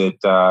 Is it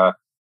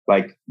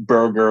like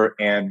burger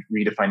and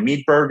Redefine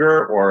Meat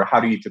burger, or how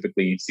do you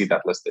typically see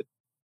that listed?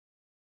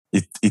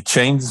 It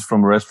changes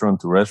from restaurant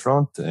to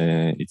restaurant.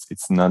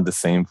 It's not the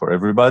same for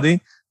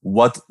everybody.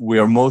 What we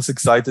are most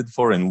excited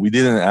for, and we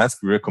didn't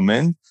ask, we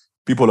recommend,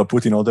 people are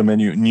putting on the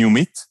menu new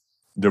meat.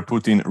 They're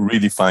putting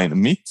Redefine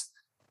Meat,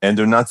 and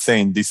they're not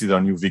saying this is our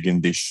new vegan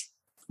dish.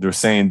 They're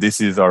saying this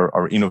is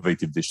our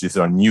innovative dish. This is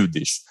our new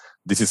dish.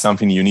 This is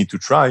something you need to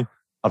try.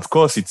 Of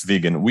course, it's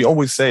vegan. We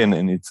always say,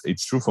 and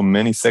it's true for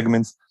many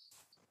segments,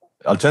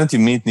 alternative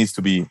meat needs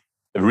to be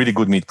a really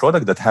good meat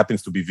product that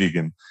happens to be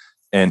vegan.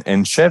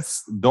 And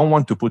chefs don't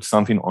want to put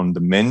something on the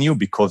menu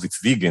because it's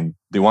vegan.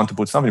 They want to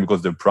put something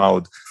because they're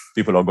proud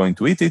people are going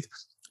to eat it.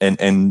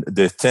 And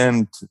the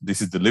attempt,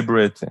 this is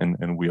deliberate,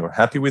 and we are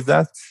happy with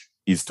that,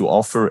 is to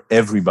offer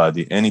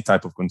everybody, any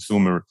type of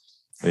consumer,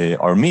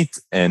 our meat.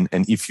 And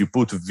if you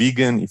put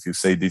vegan, if you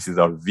say this is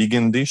our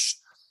vegan dish,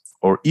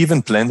 or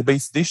even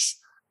plant-based dish,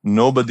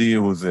 nobody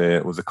who's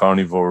a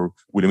carnivore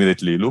will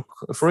immediately look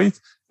for it.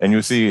 And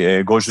you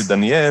see Gauche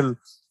Daniel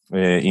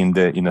in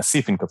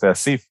Asif, in Cafe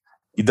Asif,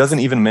 it doesn't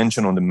even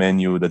mention on the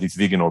menu that it's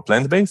vegan or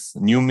plant-based.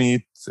 New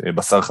meat,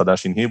 basar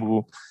chadash in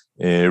Hebrew,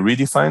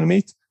 Redefine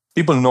Meat.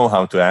 People know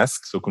how to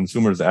ask, so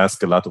consumers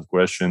ask a lot of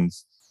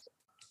questions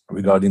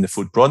regarding the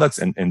food products,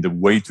 and the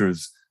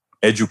waiters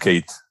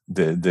educate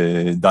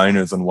the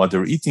diners on what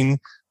they're eating.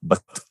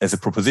 But as a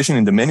proposition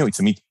in the menu, it's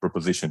a meat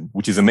proposition,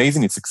 which is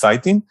amazing. It's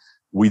exciting.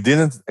 We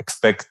didn't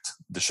expect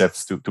the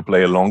chefs to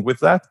play along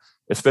with that,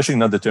 especially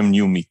not the term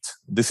new meat.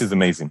 This is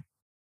amazing.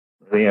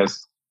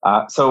 Yes.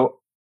 So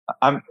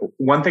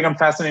one thing I'm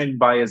fascinated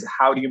by is,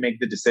 how do you make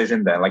the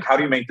decision then? Like, how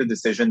do you make the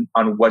decision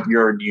on what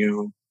your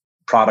new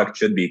product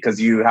should be?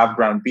 Because you have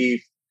ground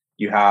beef,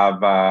 you have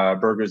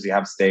burgers, you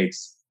have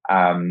steaks,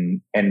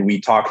 and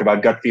we talked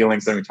about gut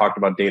feelings and we talked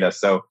about data.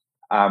 So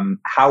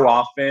how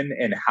often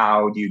and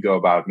how do you go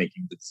about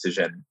making the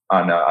decision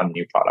on a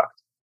new product?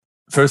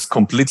 First,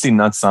 completely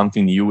not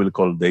something you will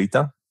call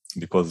data,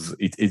 because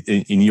it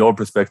in your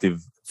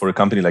perspective, for a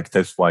company like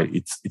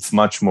TestY, it's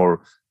much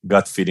more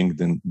gut feeling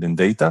than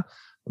data.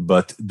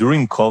 But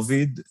during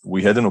COVID,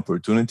 we had an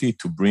opportunity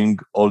to bring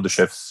all the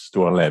chefs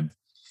to our lab.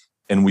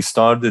 And we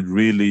started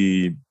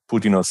really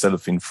putting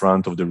ourselves in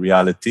front of the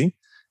reality.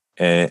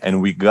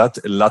 And we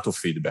got a lot of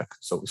feedback.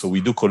 So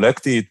we do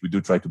collect it, we do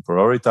try to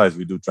prioritize,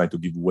 we do try to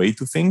give way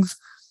to things.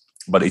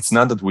 But it's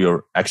not that we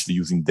are actually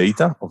using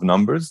data of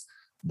numbers,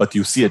 but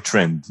you see a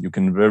trend. You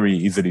can very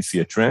easily see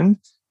a trend.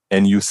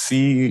 And you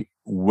see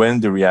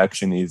when the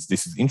reaction is,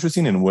 this is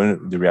interesting, and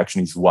when the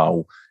reaction is,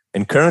 wow.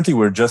 And currently,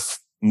 we're just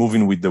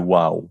moving with the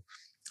wow.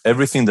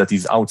 Everything that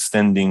is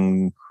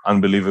outstanding,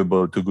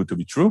 unbelievable, too good to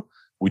be true,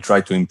 we try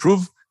to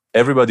improve.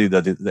 Everything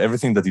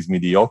that is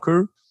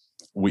mediocre,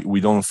 we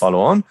don't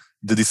follow on.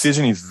 The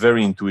decision is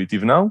very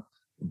intuitive now,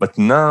 but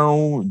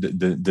now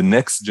the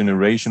next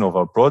generation of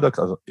our product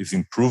is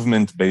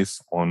improvement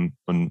based on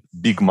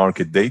big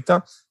market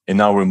data. And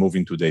now we're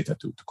moving to data,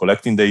 to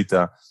collecting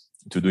data,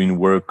 to doing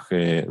work,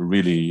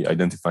 really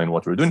identifying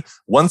what we're doing.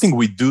 One thing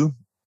we do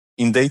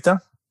in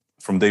data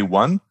from day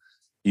one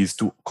is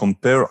to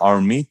compare our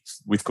meat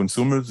with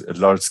consumers at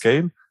large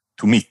scale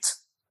to meat.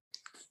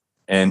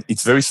 And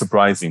it's very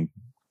surprising,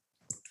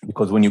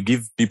 because when you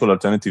give people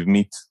alternative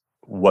meat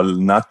while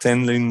not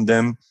telling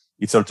them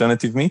it's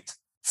alternative meat,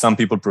 some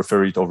people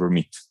prefer it over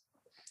meat,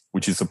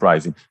 which is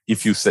surprising.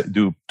 If you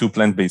do two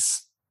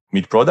plant-based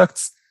meat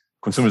products,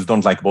 consumers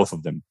don't like both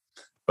of them.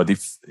 But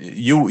if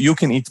you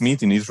can eat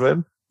meat in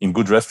Israel, in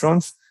good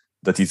restaurants,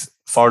 that is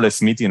far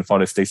less meaty and far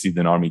less tasty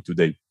than our meat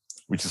today,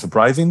 which is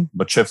surprising,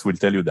 but chefs will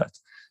tell you that.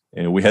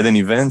 We had an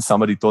event,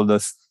 somebody told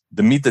us,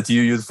 the meat that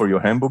you use for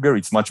your hamburger,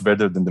 it's much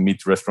better than the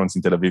meat restaurants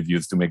in Tel Aviv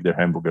use to make their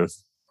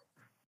hamburgers.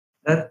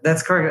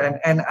 That's correct.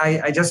 And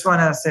I just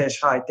want to say,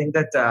 Eshchar, I think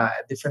that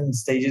at different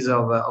stages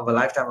of a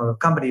lifetime of a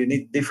company, you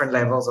need different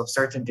levels of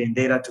certainty in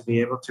data to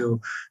be able to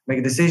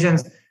make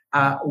decisions.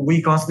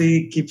 We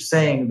constantly keep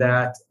saying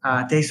that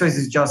TasteWise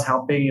is just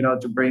helping,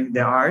 to bring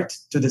the art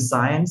to the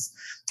science.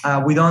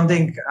 We don't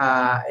think,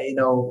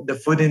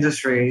 the food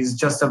industry is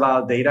just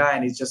about data,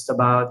 and it's just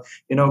about,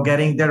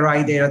 getting the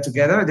right data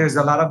together. There's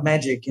a lot of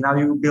magic in how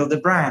you build a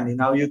brand, in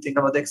how you think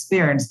about the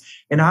experience,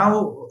 and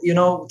how,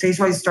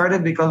 TasteWise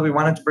started because we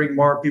wanted to bring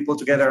more people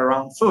together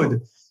around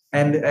food.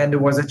 And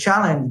it was a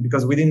challenge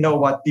because we didn't know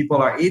what people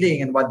are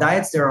eating and what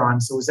diets they're on.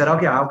 So we said,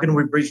 okay, how can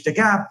we bridge the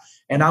gap?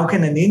 And how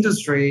can an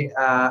industry,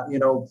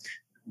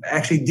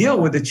 actually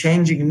deal with the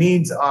changing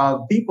needs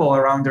of people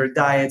around their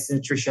diets,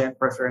 nutrition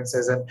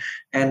preferences,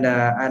 and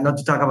not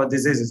to talk about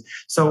diseases.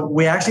 So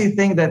we actually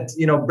think that,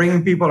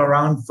 bringing people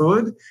around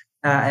food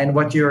and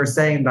what you're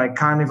saying, like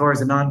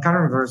carnivores and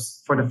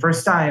non-carnivores, for the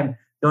first time,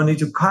 don't need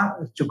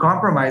to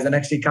compromise and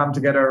actually come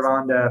together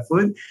around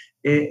food.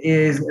 It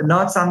is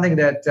not something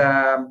that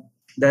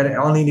that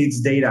only needs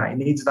data. It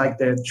needs like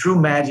the true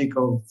magic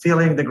of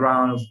feeling the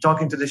ground, of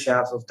talking to the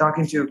chefs, of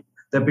talking to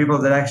the people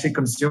that actually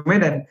consume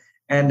it,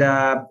 and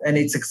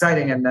it's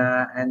exciting. And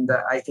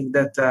I think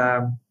that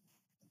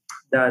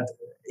that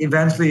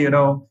eventually,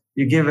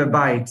 you give a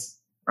bite,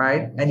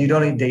 right, and you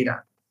don't need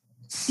data.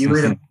 You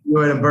eat a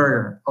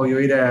burger, or you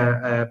eat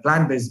a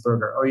plant-based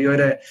burger, or you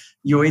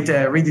eat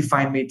a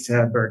Redefine Meat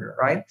burger,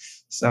 right?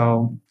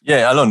 So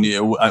yeah, Alon,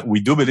 we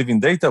do believe in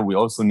data. We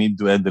also need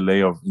to add the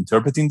layer of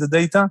interpreting the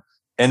data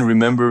and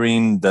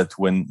remembering that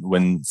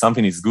when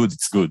something is good,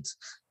 it's good.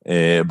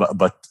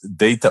 But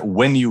data,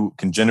 when you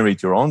can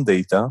generate your own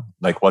data,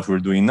 like what we're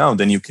doing now,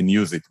 then you can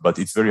use it. But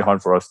it's very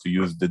hard for us to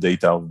use the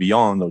data of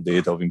Beyond or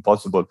data of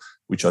Impossible,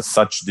 which are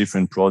such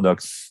different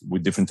products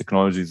with different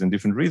technologies and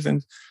different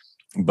reasons.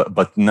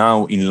 But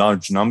now in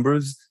large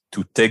numbers,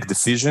 to take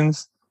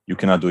decisions, you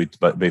cannot do it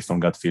based on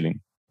gut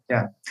feeling.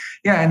 Yeah,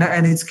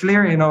 and it's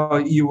clear.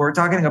 You were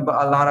talking a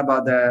lot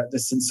about the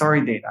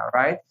sensory data,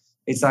 right?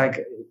 It's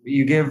like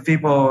you give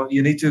people,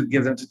 you need to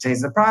give them to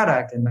taste the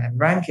product and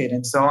rank it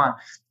and so on.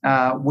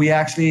 We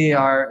actually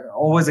are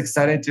always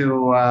excited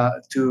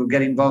to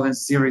get involved and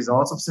see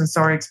results of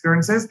sensory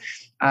experiences.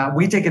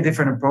 We take a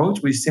different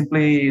approach. We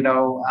simply,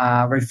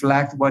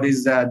 reflect what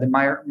is the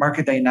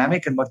market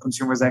dynamic and what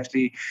consumers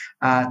actually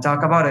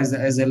talk about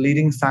as a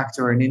leading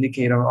factor, an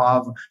indicator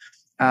of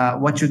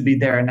what should be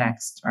there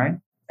next, right?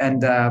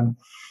 And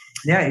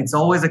it's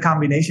always a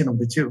combination of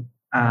the two.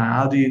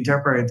 How do you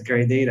interpret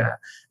great data?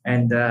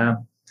 And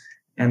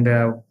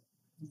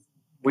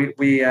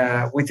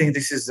we think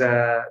this is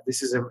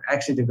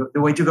actually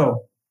the way to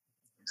go.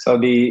 So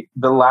the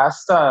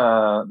last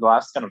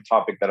kind of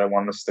topic that I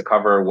wanted us to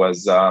cover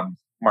was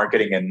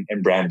marketing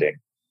and branding.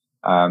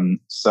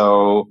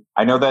 So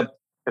I know that,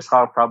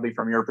 Eshchar, probably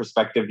from your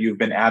perspective, you've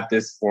been at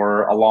this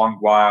for a long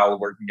while,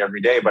 working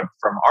every day. But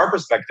from our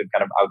perspective,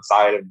 kind of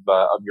outside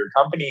of your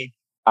company,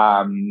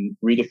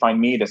 Redefine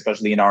Meat,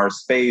 especially in our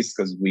space,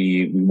 because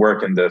we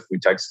work in the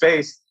food tech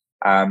space,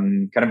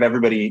 kind of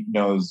everybody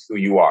knows who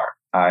you are.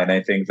 And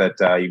I think that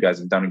you guys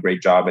have done a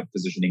great job at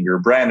positioning your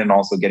brand and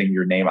also getting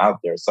your name out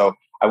there. So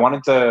I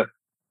wanted to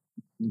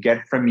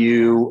get from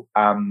you,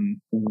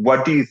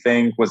 what do you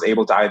think was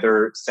able to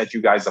either set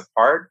you guys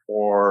apart,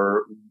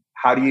 or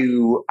how do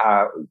you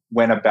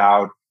went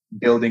about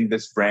building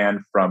this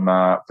brand from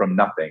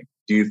nothing?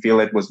 Do you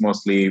feel it was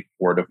mostly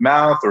word of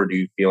mouth, or do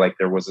you feel like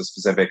there was a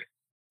specific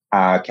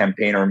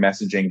campaign or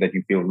messaging that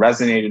you feel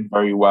resonated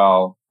very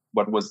well?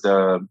 What was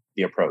the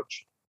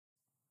approach?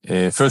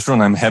 First,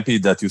 Ron, I'm happy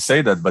that you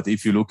say that, but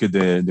if you look at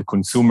the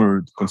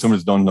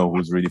consumers don't know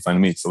who's Redefine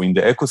Meat. So in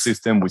the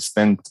ecosystem, we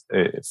spent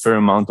a fair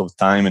amount of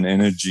time and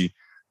energy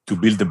to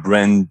build a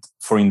brand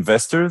for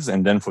investors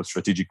and then for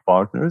strategic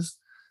partners.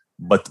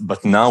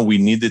 But now we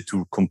needed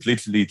to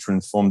completely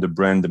transform the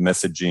brand, the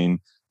messaging,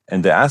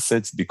 and the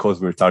assets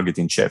because we're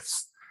targeting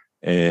chefs.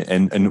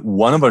 And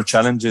one of our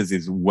challenges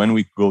is when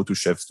we go to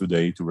chefs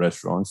today, to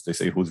restaurants, they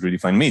say, "Who's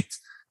Redefine Meat?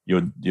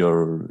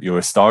 You're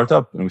a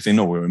startup," and we say,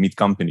 "No, we're a meat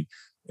company."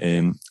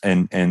 And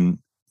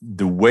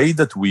the way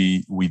that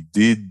we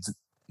did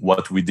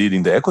what we did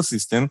in the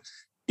ecosystem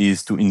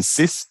is to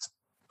insist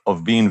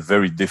of being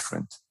very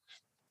different,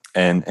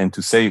 and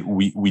to say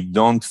we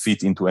don't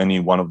fit into any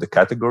one of the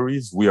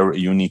categories. We are a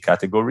unique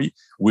category.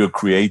 We are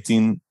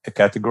creating a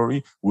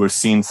category. We're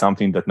seeing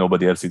something that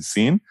nobody else is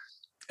seeing.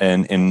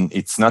 And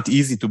it's not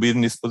easy to be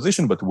in this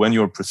position, but when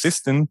you're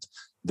persistent,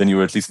 then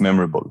you're at least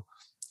memorable.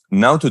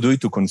 Now to do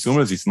it to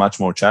consumers is much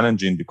more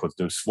challenging because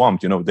they're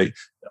swamped.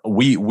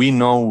 We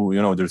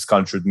know, there's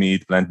cultured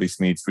meat, plant-based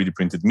meat, 3D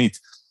printed meat.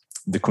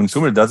 The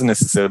consumer doesn't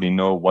necessarily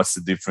know what's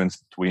the difference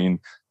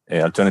between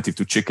an alternative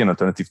to chicken,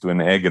 alternative to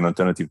an egg, and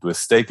alternative to a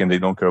steak, and they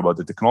don't care about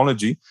the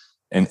technology.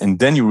 And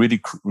then you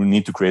really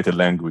need to create a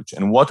language.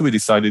 And what we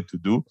decided to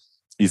do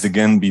is,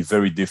 again, be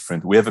very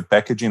different. We have a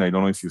packaging. I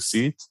don't know if you've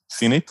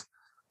seen it.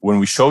 When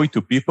we show it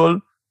to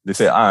people, they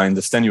say, I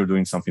understand you're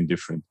doing something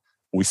different.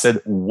 We said,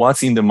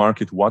 what's in the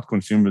market, what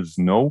consumers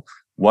know,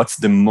 what's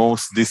the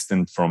most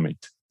distant from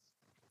it,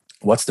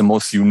 what's the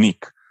most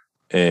unique.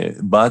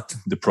 But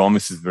the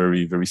promise is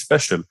very, very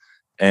special.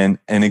 And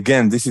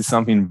again, this is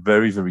something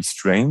very, very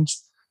strange,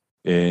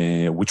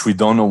 which we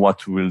don't know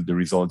what will the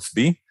results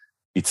be.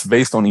 It's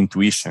based on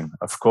intuition,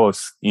 of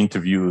course,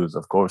 interviews,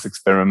 of course,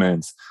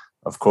 experiments,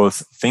 of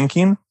course,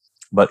 thinking.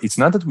 But it's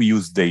not that we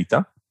use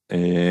data.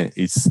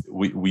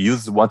 We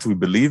use what we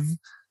believe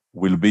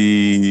will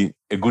be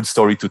a good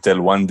story to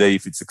tell one day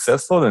if it's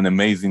successful, an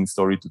amazing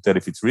story to tell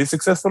if it's really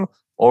successful,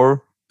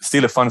 or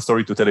still a fun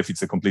story to tell if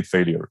it's a complete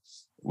failure,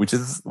 which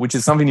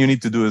is something you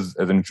need to do as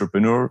an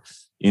entrepreneur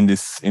in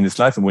this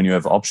life and when you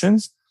have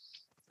options.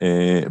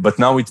 But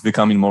now it's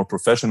becoming more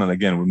professional.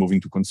 Again, we're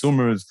moving to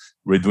consumers.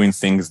 We're doing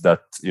things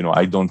that,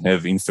 I don't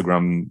have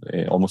Instagram,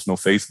 almost no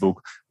Facebook.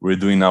 We're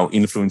doing now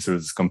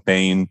influencers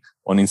campaign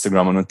on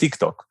Instagram and on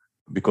TikTok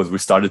because we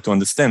started to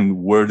understand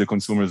where the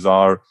consumers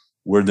are,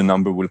 where the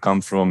number will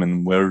come from,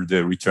 and where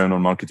the return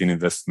on marketing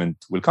investment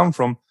will come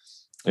from.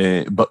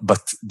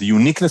 But the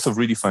uniqueness of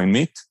Redefine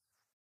Meat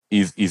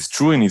is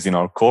true and is in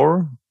our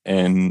core,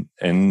 and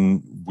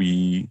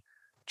we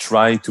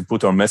try to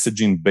put our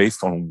messaging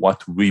based on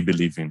what we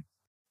believe in.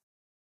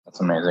 That's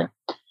amazing.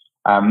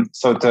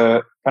 So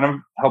to kind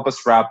of help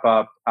us wrap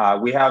up,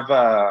 we have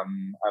a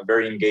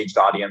very engaged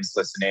audience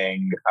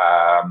listening,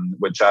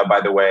 which,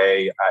 by the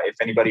way, if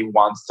anybody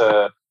wants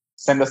to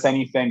send us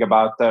anything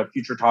about the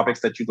future topics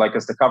that you'd like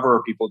us to cover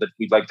or people that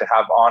we'd like to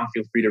have on,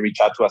 feel free to reach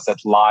out to us at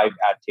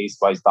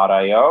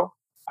live@tastewise.io.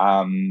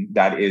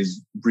 That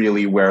is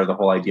really where the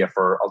whole idea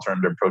for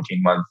Alternative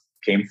Protein Month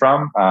came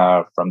from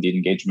the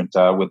engagement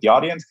with the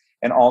audience.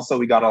 And also,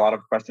 we got a lot of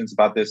questions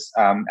about this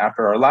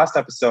after our last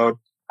episode.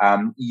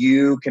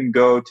 You can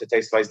go to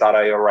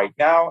tastewise.io right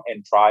now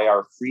and try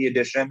our free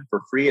edition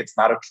for free. It's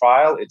not a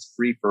trial, it's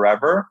free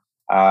forever.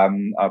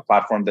 A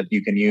platform that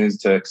you can use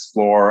to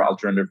explore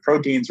alternative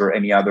proteins or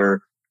any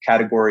other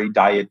category,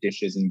 diet,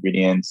 dishes,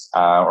 ingredients,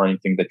 or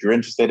anything that you're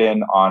interested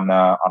in on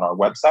our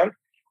website.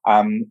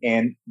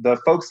 And the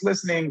folks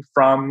listening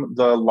from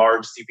the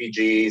large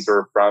CPGs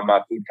or from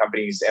food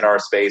companies in our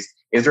space,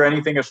 is there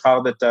anything,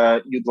 Eshchar,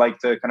 that you'd like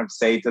to kind of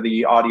say to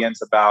the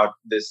audience about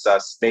this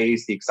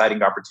space, the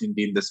exciting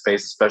opportunity in this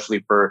space,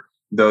 especially for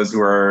those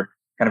who are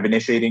kind of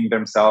initiating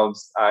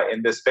themselves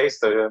in this space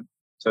to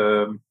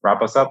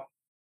wrap us up?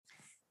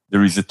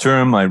 There is a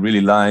term I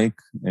really like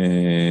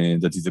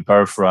that is a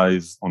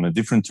paraphrase on a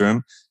different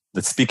term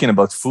that speaking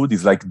about food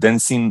is like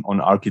dancing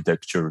on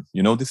architecture.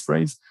 You know this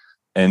phrase?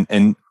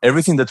 And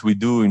everything that we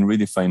do in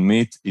Redefine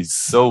Meat is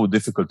so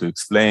difficult to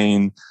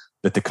explain,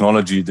 the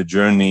technology, the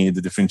journey,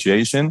 the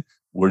differentiation.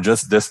 We're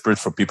just desperate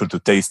for people to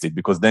taste it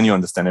because then you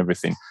understand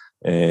everything.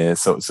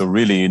 So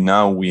really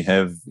now we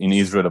have in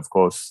Israel, of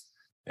course,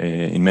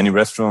 in many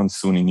restaurants,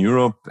 soon in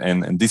Europe,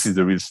 and this is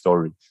the real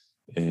story.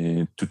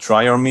 To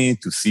try our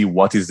meat, to see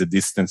what is the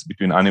distance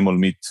between animal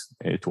meat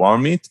to our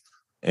meat,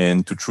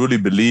 and to truly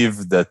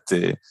believe that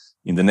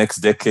in the next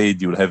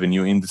decade, you'll have a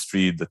new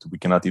industry that we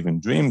cannot even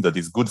dream, that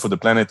is good for the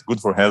planet,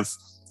 good for health,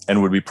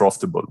 and will be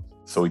profitable.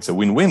 So it's a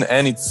win-win,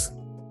 and it's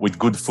with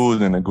good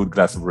food and a good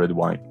glass of red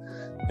wine.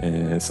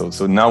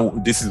 So now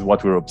this is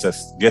what we're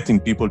obsessed, getting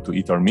people to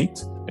eat our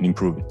meat and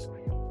improve it.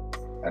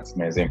 That's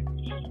amazing.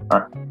 All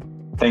right.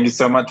 Thank you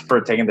so much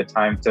for taking the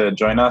time to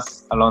join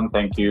us. Alon,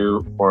 thank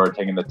you for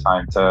taking the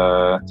time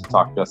to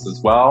talk to us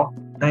as well.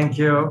 Thank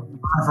you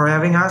for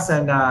having us,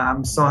 and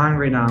I'm so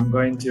hungry now. I'm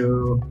going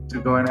to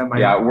go and have my...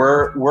 Yeah,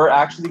 we're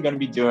actually going to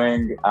be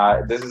doing,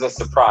 this is a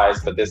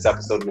surprise, but this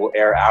episode will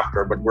air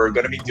after, but we're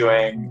going to be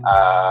doing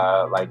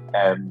a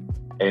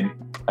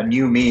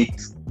new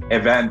meat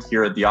event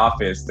here at the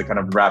office to kind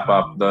of wrap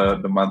up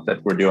the month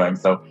that we're doing.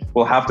 So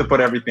we'll have to put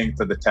everything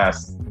to the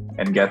test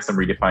and get some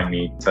Redefine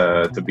Meat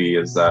to be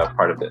as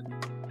part of it.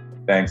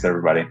 Thanks,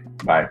 everybody.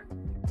 Bye.